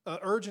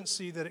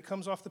urgency that it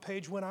comes off the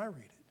page when I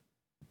read it.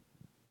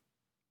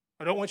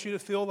 I don't want you to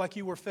feel like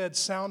you were fed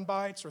sound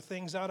bites or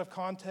things out of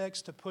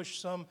context to push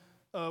some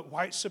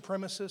white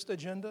supremacist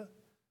agenda.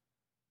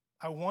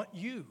 I want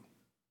you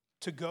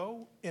to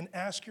go and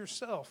ask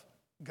yourself,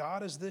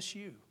 God, is this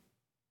you?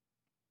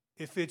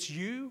 If it's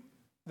you,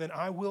 then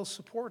I will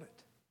support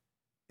it.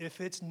 If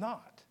it's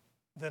not,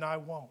 then I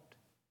won't.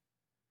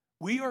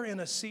 We are in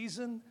a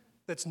season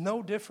that's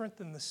no different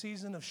than the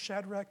season of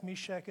Shadrach,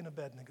 Meshach, and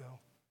Abednego,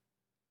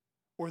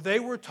 where they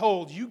were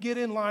told, you get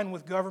in line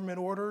with government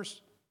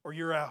orders or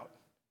you're out.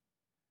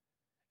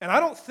 And I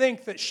don't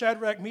think that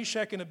Shadrach,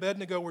 Meshach, and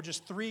Abednego were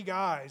just three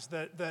guys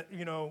that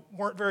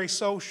weren't very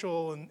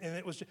social, and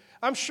it was.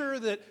 I'm sure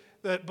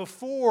that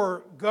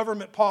before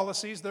government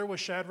policies, there was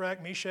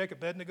Shadrach, Meshach,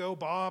 Abednego,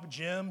 Bob,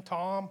 Jim,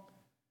 Tom.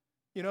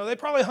 They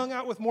probably hung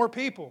out with more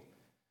people.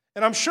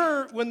 And I'm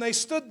sure when they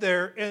stood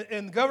there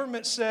and the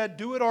government said,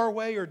 do it our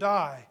way or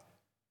die,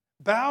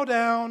 bow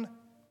down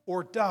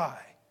or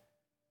die,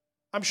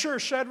 I'm sure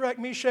Shadrach,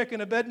 Meshach,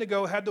 and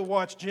Abednego had to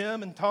watch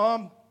Jim and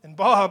Tom and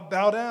Bob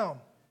bow down.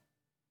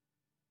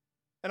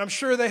 And I'm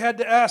sure they had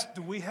to ask,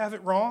 do we have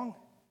it wrong?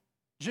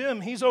 Jim,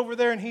 he's over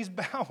there and he's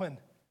bowing.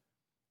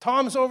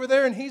 Tom's over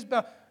there and he's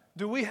bowing.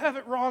 Do we have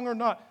it wrong or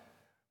not?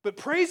 But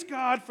praise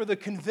God for the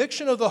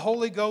conviction of the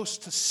Holy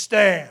Ghost to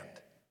stand.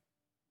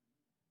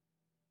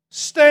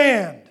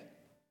 Stand.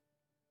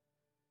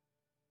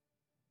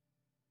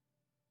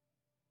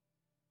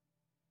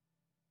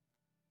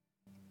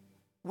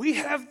 We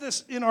have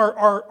this in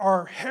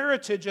our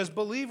heritage as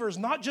believers,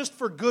 not just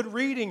for good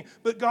reading,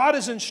 but God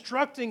is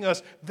instructing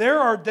us. There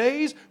are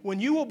days when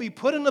you will be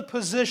put in a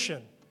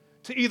position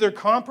to either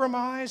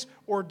compromise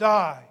or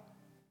die.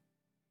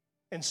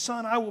 And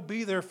son, I will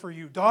be there for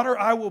you. Daughter,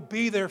 I will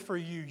be there for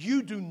you.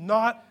 You do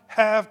not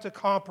have to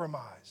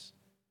compromise.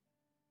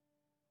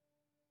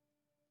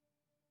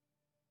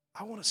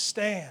 I want to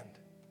stand.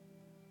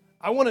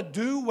 I want to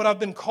do what I've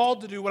been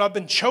called to do, what I've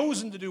been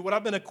chosen to do, what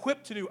I've been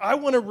equipped to do. I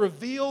want to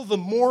reveal the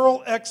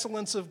moral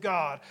excellence of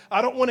God.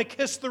 I don't want to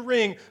kiss the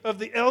ring of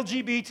the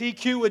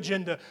LGBTQ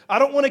agenda. I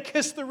don't want to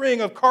kiss the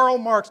ring of Karl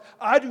Marx.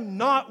 I do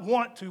not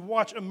want to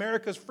watch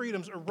America's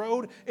freedoms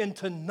erode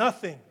into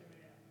nothing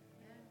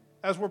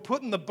as we're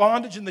put in the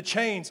bondage and the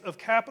chains of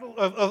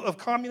of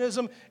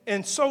communism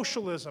and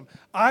socialism.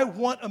 I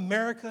want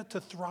America to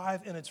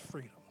thrive in its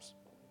freedoms.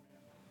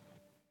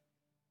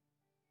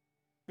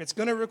 It's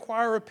going to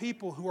require a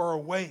people who are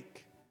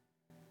awake,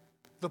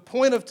 The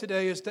point of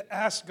today is to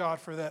ask God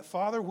for that.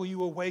 Father, will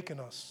you awaken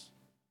us?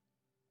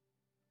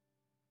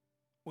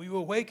 Will you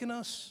awaken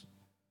us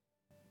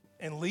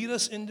and lead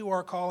us into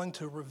our calling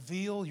to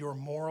reveal your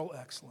moral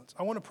excellence?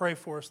 I want to pray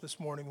for us this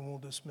morning and we'll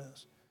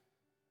dismiss.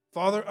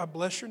 Father, I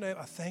bless your name.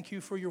 I thank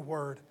you for your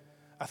word.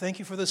 I thank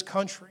you for this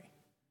country.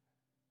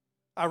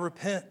 I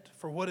repent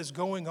for what is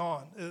going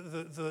on,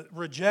 the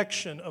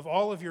rejection of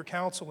all of your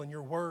counsel and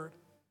your word,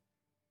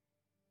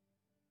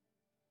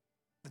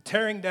 the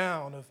tearing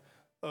down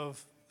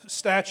of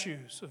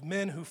statues of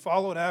men who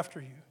followed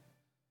after you.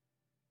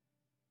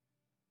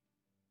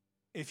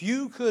 If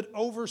you could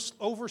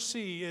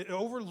oversee,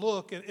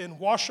 overlook, and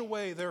wash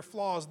away their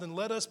flaws, then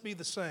let us be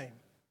the same.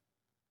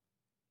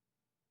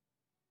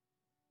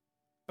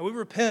 And we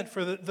repent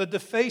for the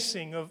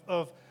defacing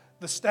of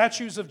the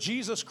statues of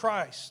Jesus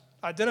Christ,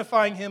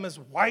 identifying him as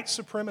white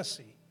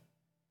supremacy.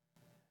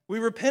 We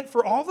repent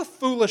for all the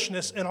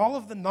foolishness and all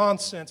of the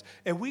nonsense,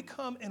 and we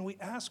come and we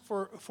ask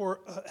for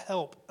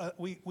help.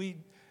 We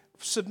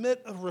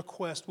submit a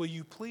request. Will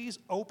you please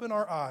open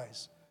our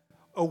eyes,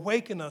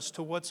 awaken us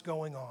to what's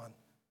going on?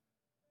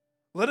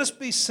 Let us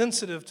be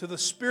sensitive to the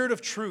Spirit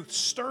of truth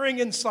stirring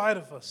inside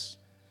of us,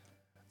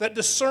 that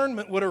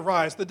discernment would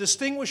arise, the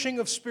distinguishing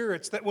of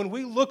spirits, that when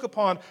we look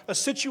upon a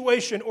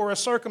situation or a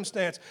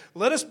circumstance,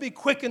 let us be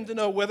quickened to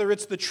know whether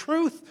it's the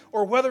truth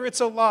or whether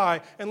it's a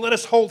lie, and let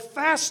us hold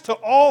fast to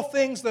all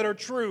things that are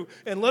true,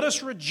 and let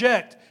us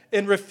reject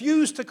and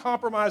refuse to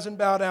compromise and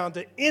bow down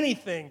to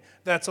anything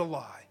that's a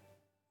lie.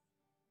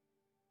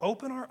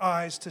 Open our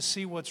eyes to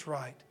see what's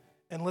right,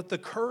 and let the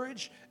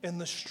courage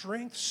and the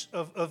strengths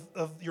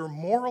of your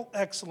moral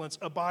excellence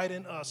abide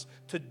in us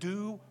to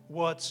do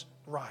what's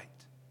right.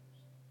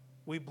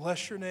 We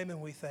bless your name and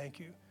we thank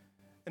you.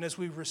 And as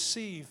we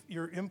receive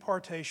your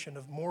impartation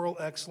of moral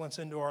excellence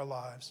into our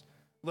lives,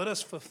 let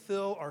us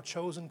fulfill our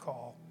chosen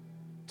call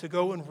to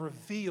go and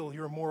reveal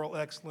your moral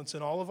excellence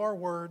in all of our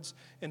words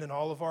and in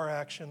all of our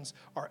actions,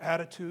 our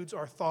attitudes,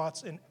 our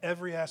thoughts, in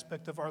every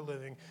aspect of our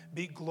living.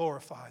 Be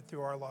glorified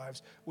through our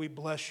lives. We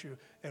bless you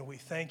and we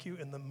thank you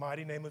in the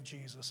mighty name of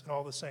Jesus. And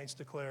all the saints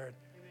declared,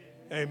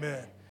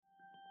 Amen.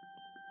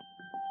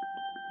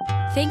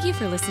 Thank you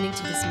for listening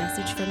to this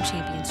message from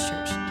Champions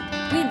Church.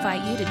 We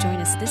invite you to join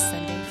us this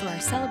Sunday for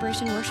our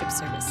celebration worship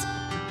service.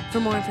 For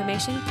more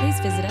information, please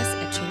visit us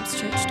at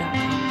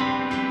championschurch.com.